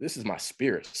 This is my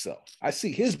spirit self. I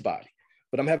see his body.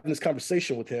 But I'm having this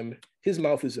conversation with him. His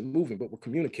mouth isn't moving, but we're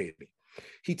communicating.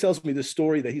 He tells me this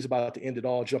story that he's about to end it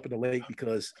all, jump in the lake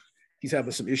because he's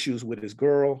having some issues with his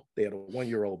girl. They had a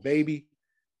 1-year-old baby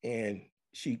and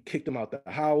she kicked him out the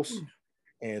house.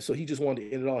 And so he just wanted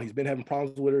to end it all. He's been having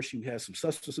problems with her. She has some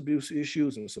substance abuse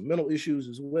issues and some mental issues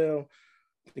as well.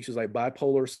 I think she's like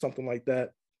bipolar or something like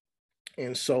that.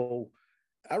 And so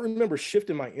I remember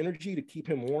shifting my energy to keep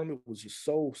him warm. It was just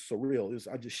so surreal.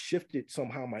 I just shifted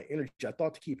somehow my energy. I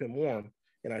thought to keep him warm,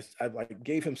 and I like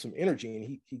gave him some energy,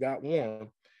 and he got warm.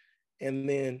 And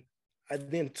then I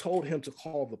told him to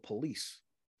call the police.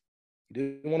 He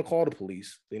didn't want to call the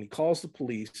police. Then he calls the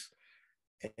police,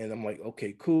 and I'm like,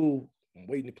 okay, cool. I'm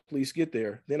waiting the police get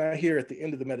there. Then I hear at the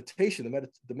end of the meditation,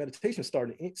 the meditation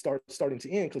starting to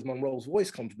end because Monroe's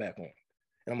voice comes back on.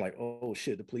 And I'm like, oh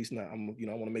shit, the police now, I want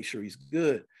to make sure he's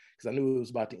good because I knew it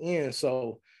was about to end.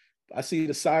 So I see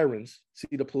the sirens,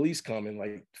 see the police coming,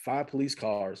 like 5 police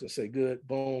cars, and say, good,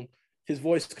 boom. His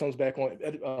voice comes back on,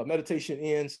 meditation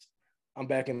ends. I'm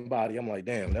back in body. I'm like,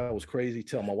 damn, that was crazy.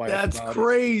 Tell my wife That's about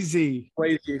crazy. it.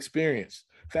 Crazy experience.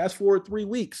 Fast forward 3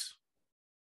 weeks.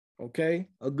 Okay.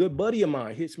 A good buddy of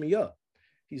mine hits me up.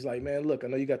 He's like, man, look, I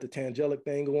know you got the Tangelic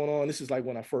thing going on. This is like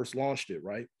when I first launched it,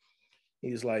 right?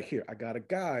 He's like, here, I got a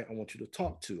guy I want you to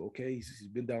talk to, okay? He's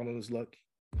been down on his luck.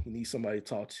 He needs somebody to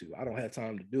talk to. I don't have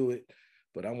time to do it,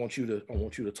 but I want you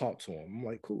to talk to him. I'm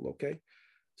like, cool, okay.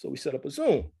 So we set up a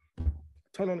Zoom,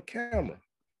 turn on the camera.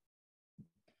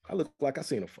 I look like I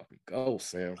seen a fucking ghost,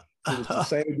 Sam. It was the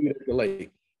same dude at the lake.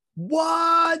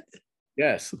 What?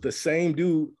 Yes, the same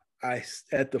dude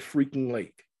at the freaking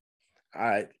lake.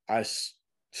 I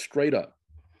straight up.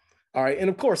 All right, and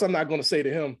of course, I'm not going to say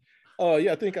to him, oh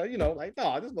yeah, I think this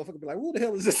motherfucker be like, who the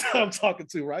hell is this I'm talking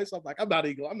to, right? So I'm like, I'm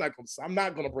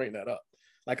not gonna bring that up.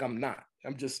 Like I'm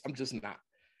just not.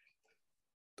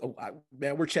 Oh,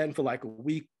 man, we're chatting for like a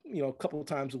week, a couple of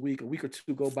times a week or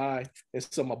 2 go by, and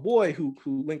so my boy who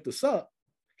linked us up,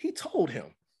 he told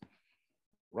him,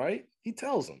 right? He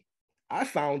tells him. I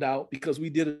found out because we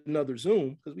did another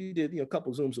Zoom because we did a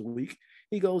couple Zooms a week.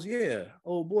 He goes, yeah,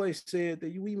 old boy said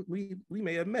that we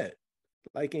may have met.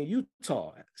 Like in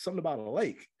Utah, something about a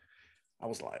lake. I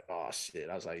was like, oh shit.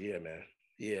 I was like, yeah, man.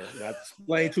 Yeah. And I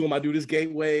explained to him, I do this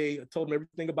gateway. I told him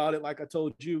everything about it, like I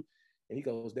told you. And he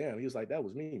goes, damn. He was like, that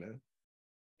was me, man.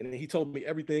 And then he told me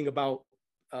everything about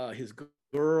his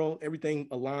girl, everything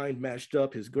aligned, matched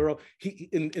up. His girl.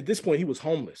 At this point, he was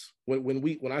homeless.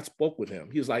 When I spoke with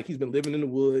him, he was like, he's been living in the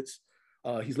woods.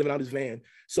 He's living out his van.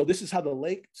 So this is how the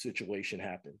lake situation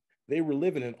happened. They were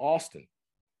living in Austin,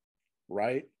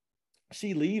 right?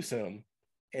 She leaves him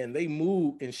and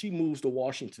she moves to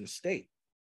Washington State.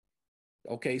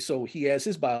 Okay, so he has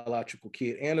his biological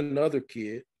kid and another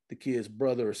kid, the kid's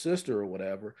brother or sister or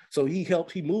whatever. So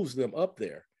he moves them up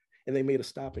there and they made a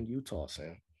stop in Utah,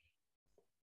 Sam.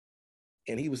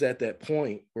 And he was at that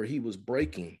point where he was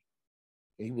breaking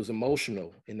and he was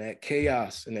emotional and that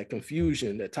chaos and that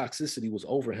confusion, that toxicity was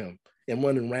over him and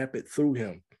running rampant through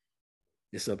him.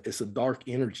 It's a dark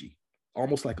energy,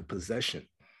 almost like a possession.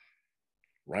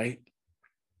 Right.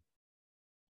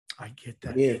 I get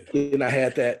that. And I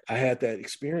had that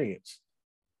experience,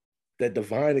 that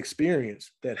divine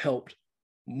experience that helped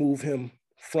move him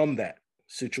from that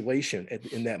situation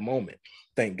in that moment.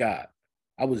 Thank God.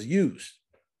 I was used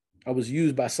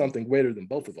by something greater than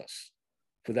both of us.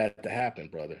 for that to happen,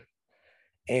 brother.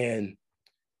 And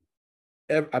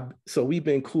so we've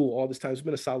been cool all this time. It's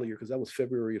been a solid year because that was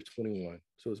February of 21.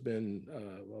 So it's been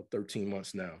 13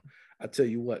 months now. I tell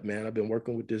you what, man, I've been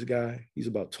working with this guy. He's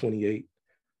about 28.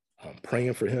 I'm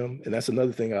praying for him. And that's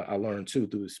another thing I learned too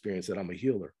through experience, that I'm a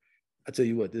healer. I tell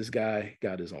you what, this guy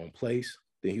got his own place.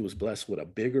 Then he was blessed with a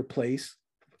bigger place.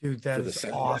 Dude, that is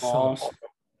awesome.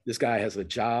 This guy has a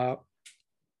job.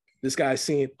 This guy's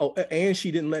seeing, and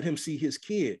she didn't let him see his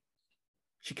kid.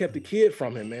 She kept the kid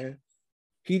from him, man.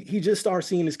 He just started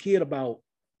seeing his kids about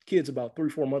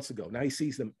 3-4 months ago. Now he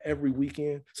sees them every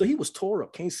weekend. So he was tore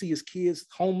up, can't see his kids,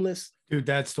 homeless. Dude,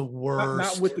 that's the worst.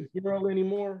 Not with the girl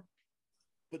anymore.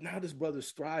 But now this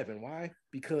brother's thriving. Why?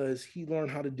 Because he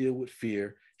learned how to deal with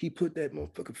fear. He put that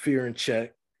motherfucking fear in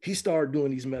check. He started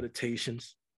doing these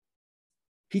meditations.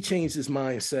 He changed his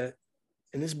mindset.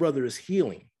 And this brother is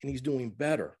healing and he's doing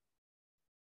better.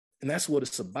 And that's what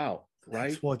it's about,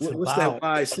 right? What's that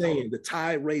wise saying? The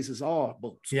tide raises all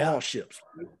boats, all ships.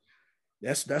 Right?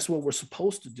 That's what we're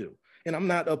supposed to do. And I'm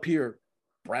not up here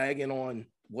bragging on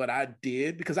what I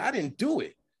did because I didn't do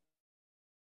it.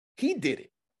 He did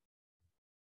it.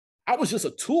 I was just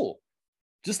a tool,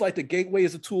 just like the gateway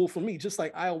is a tool for me, just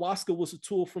like ayahuasca was a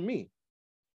tool for me.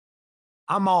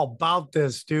 I'm all about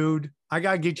this, dude. I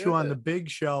got to get you on the big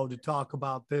show to talk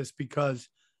about this because,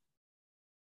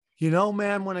 you know,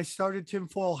 man, when I started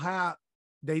Tinfoil Hat,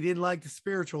 they didn't like the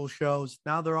spiritual shows.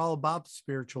 Now they're all about the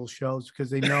spiritual shows because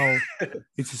they know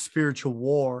it's a spiritual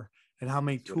war and how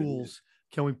many tools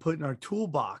can we put in our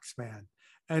toolbox, man.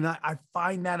 And I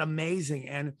find that amazing.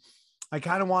 And I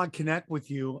kind of want to connect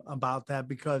with you about that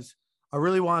because I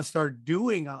really want to start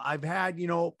doing. I've had, you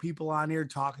know, people on here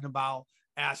talking about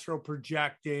astral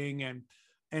projecting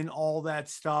and all that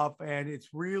stuff. And it's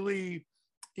really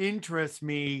interests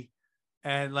me.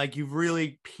 And like, you've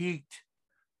really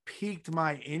piqued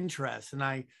my interest. And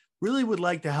I really would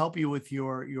like to help you with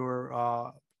your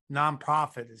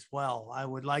nonprofit as well. I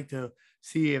would like to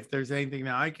see if there's anything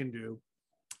that I can do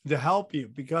to help you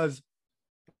because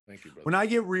thank you, brother. When I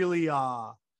get really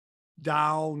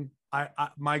down,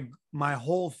 my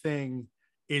whole thing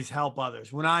is help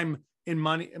others. When I'm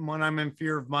in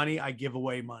fear of money, I give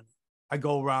away money. I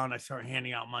go around, I start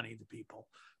handing out money to people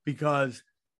because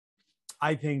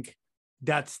I think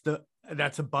that's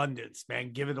abundance,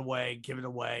 man. Give it away, give it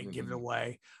away, give it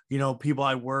away. You know, people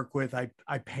I work with, I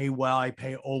pay well, I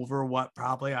pay over what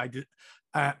probably I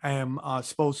am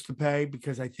supposed to pay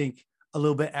because I think a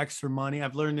little bit extra money.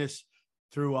 I've learned this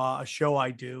through a show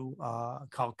I do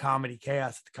called Comedy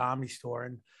Chaos at the Comedy Store.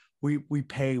 And we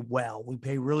pay well. We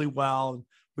pay really well. And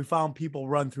we found people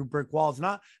run through brick walls.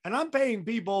 And I'm paying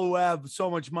people who have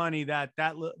so much money that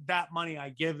money I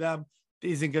give them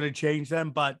isn't going to change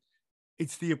them, but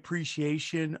it's the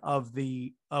appreciation of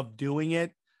doing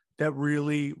it that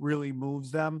really, really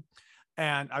moves them.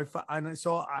 And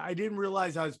so I didn't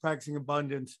realize I was practicing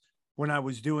abundance when I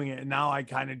was doing it. And now I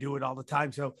kind of do it all the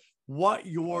time. So what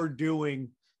you're doing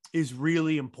is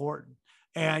really important.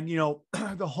 And, you know,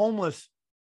 the homeless,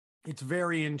 it's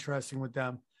very interesting with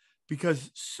them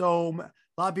because a lot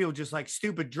of people just like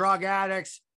stupid drug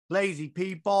addicts, lazy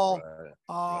people.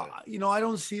 Right. You know, I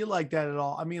don't see it like that at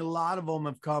all. I mean, a lot of them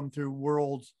have come through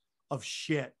worlds of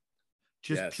shit,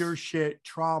 just pure shit,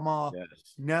 trauma.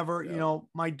 Never, you know,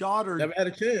 my daughter never had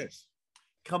a chance.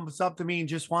 Comes up to me and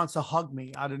just wants to hug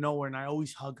me out of nowhere. And I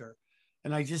always hug her.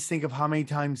 And I just think of how many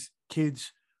times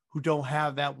kids who don't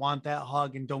have that want that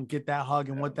hug and don't get that hug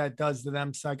and what that does to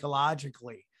them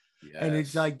psychologically. And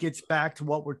it's like, gets back to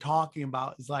what we're talking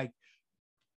about. It's like,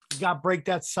 you got to break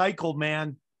that cycle,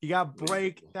 man. You got to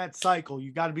break that cycle.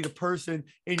 You got to be the person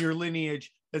in your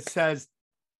lineage that says,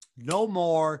 no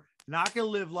more, not going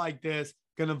to live like this,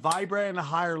 going to vibrate on a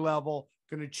higher level,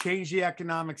 going to change the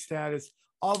economic status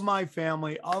of my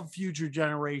family, of future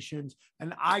generations.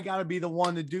 And I got to be the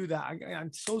one to do that.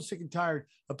 I'm so sick and tired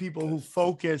of people who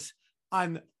focus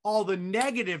on all the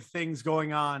negative things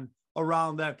going on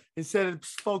around them instead of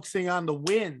focusing on the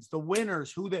wins, the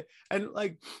winners, and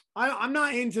like, I'm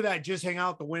not into that just hang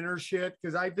out the winner shit.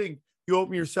 Cause I think you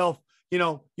open yourself, you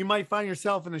know, you might find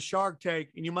yourself in a Shark Tank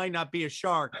and you might not be a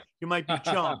shark. You might be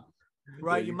chum,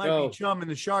 right? You might be chum in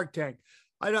the Shark Tank.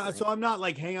 So I'm not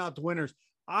like hang out the winners.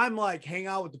 I'm like, hang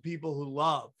out with the people who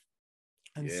love.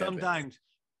 And sometimes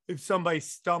if somebody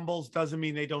stumbles, doesn't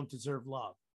mean they don't deserve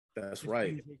love. That's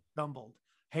right. They stumbled.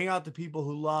 Hang out the people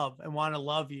who love and want to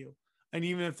love you. And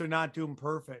even if they're not doing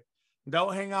perfect,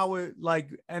 don't hang out with like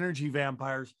energy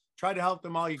vampires. Try to help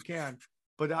them all you can,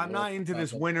 But I I'm know not into I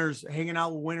this love winners hanging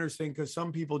out with winners thing, because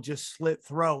some people just slit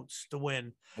throats to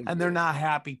win, oh, and they're yeah. not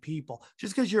happy people.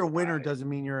 Just because you're a winner Right. doesn't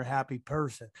mean you're a happy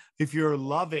person. If you're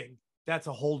loving, that's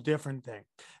a whole different thing.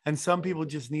 And some Oh, people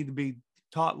just need to be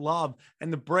taught love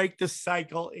and to break the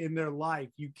cycle in their life.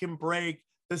 You can break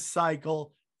the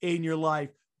cycle in your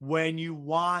life when you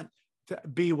want to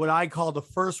be what I call the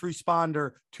first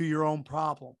responder to your own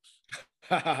problems.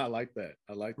 I like that.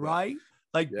 I like that. Right?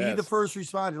 Like, be the Yes. first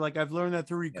responder. Like, I've learned that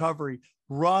through Yes. recovery.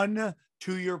 Run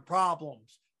to your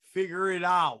problems, figure it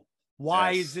out.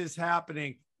 Why is Yes. this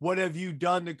happening? What have you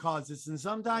done to cause this? And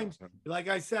sometimes, Uh-huh. like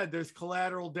I said, there's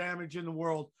collateral damage in the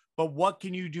world, but what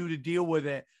can you do to deal with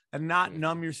it and not Mhm.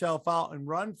 numb yourself out and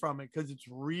run from it? Because it's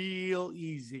real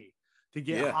easy to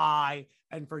get Yeah. high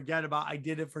and forget about. I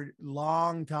did it for a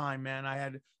long time, man. I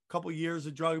had a couple years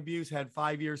of drug abuse, had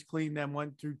 5 years clean, then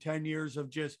went through 10 years of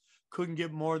just couldn't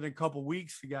get more than a couple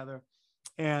weeks together.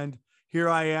 And here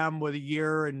I am with a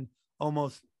year and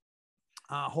almost,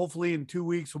 hopefully in 2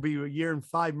 weeks will be a year and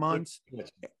 5 months.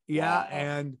 Yeah. Wow.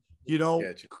 And,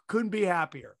 Get you. couldn't be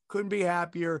happier. Couldn't be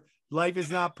happier. Life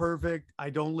is not perfect. I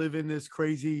don't live in this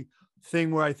crazy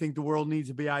thing where I think the world needs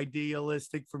to be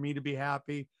idealistic for me to be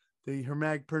happy. The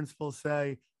Hermetic principles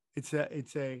say it's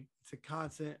a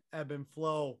constant ebb and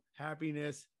flow,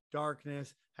 happiness,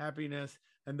 darkness, happiness.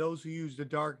 And those who use the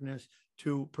darkness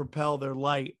to propel their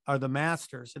light are the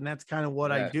masters. And that's kind of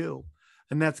what I Yes. do.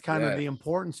 And that's kind of Yes. the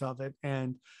importance of it.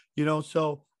 And,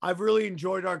 so I've really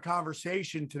enjoyed our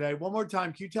conversation today. One more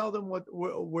time, can you tell them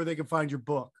where they can find your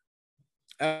book?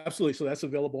 Absolutely. So that's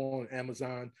available on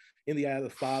Amazon. In the Eye of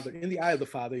the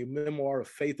Father, a memoir of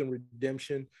faith and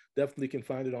redemption. Definitely can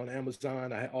find it on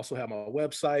Amazon. I also have my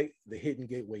website,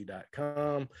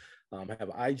 thehiddengateway.com. I have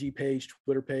an IG page,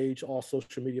 Twitter page, all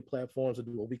social media platforms. I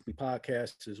do a weekly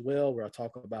podcast as well, where I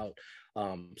talk about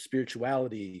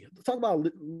spirituality. I talk about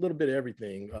a little bit of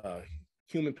everything,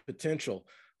 human potential.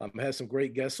 I had some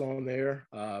great guests on there.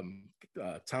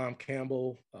 Tom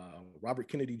Campbell, Robert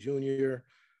Kennedy Jr.,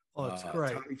 Oh, it's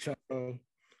great. Tommy Chung,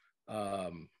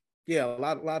 yeah, a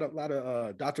lot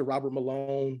of Dr. Robert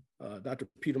Malone, Dr.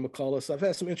 Peter McCullough. So I've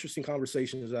had some interesting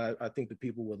conversations that I think that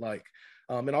people would like,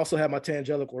 and also have my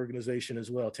Tangelic organization as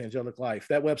well, Tangelic Life.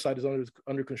 That website is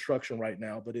under construction right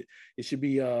now, but it should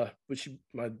be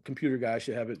my computer guy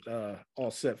should have it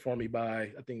all set for me by,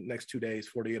 I think, next 2 days,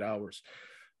 48 hours.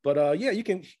 But yeah, you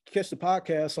can catch the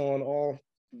podcast on all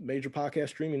major podcast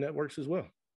streaming networks as well.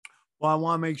 Well, I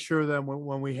want to make sure that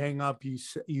when we hang up,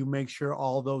 you make sure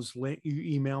all those you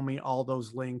email me all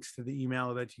those links to the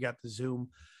email that you got the Zoom,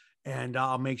 and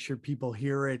I'll make sure people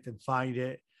hear it and find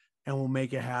it, and we'll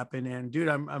make it happen. And dude,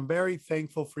 I'm very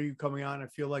thankful for you coming on. I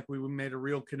feel like we made a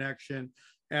real connection,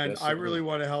 and Yes, I sir. really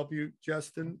want to help you,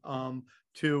 Jesston,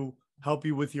 to help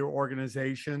you with your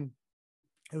organization.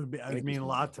 It would mean a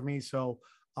lot to me. So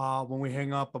when we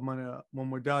hang up, when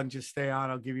we're done, just stay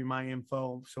on. I'll give you my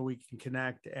info so we can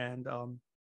connect, and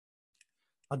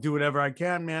I'll do whatever I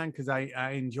can, man, because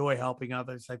I enjoy helping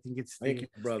others. I think it's Thank you,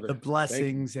 brother. the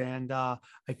blessings, and I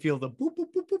feel the boop, boop,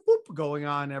 boop, boop, boop going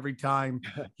on every time.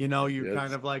 You're Yes.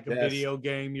 kind of like a Yes. video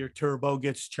game. Your turbo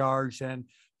gets charged, and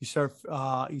you start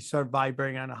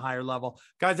vibrating on a higher level.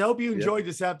 Guys, I hope you enjoyed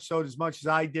this episode as much as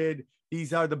I did.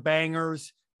 These are the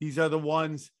bangers. These are the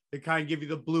ones that kind of give you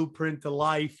the blueprint to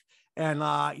life. And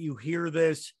you hear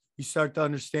this, you start to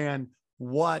understand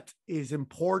what is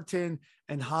important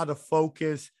and how to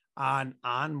focus on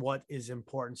what is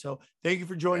important. So thank you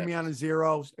for joining me on a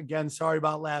Zero. Again, sorry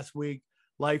about last week.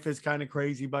 Life is kind of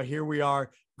crazy, but here we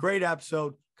are. Great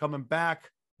episode coming back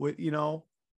with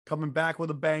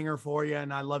a banger for you.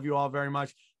 And I love you all very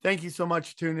much. Thank you so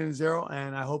much for tuning in to Zero.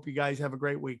 And I hope you guys have a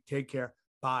great week. Take care.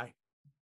 Bye.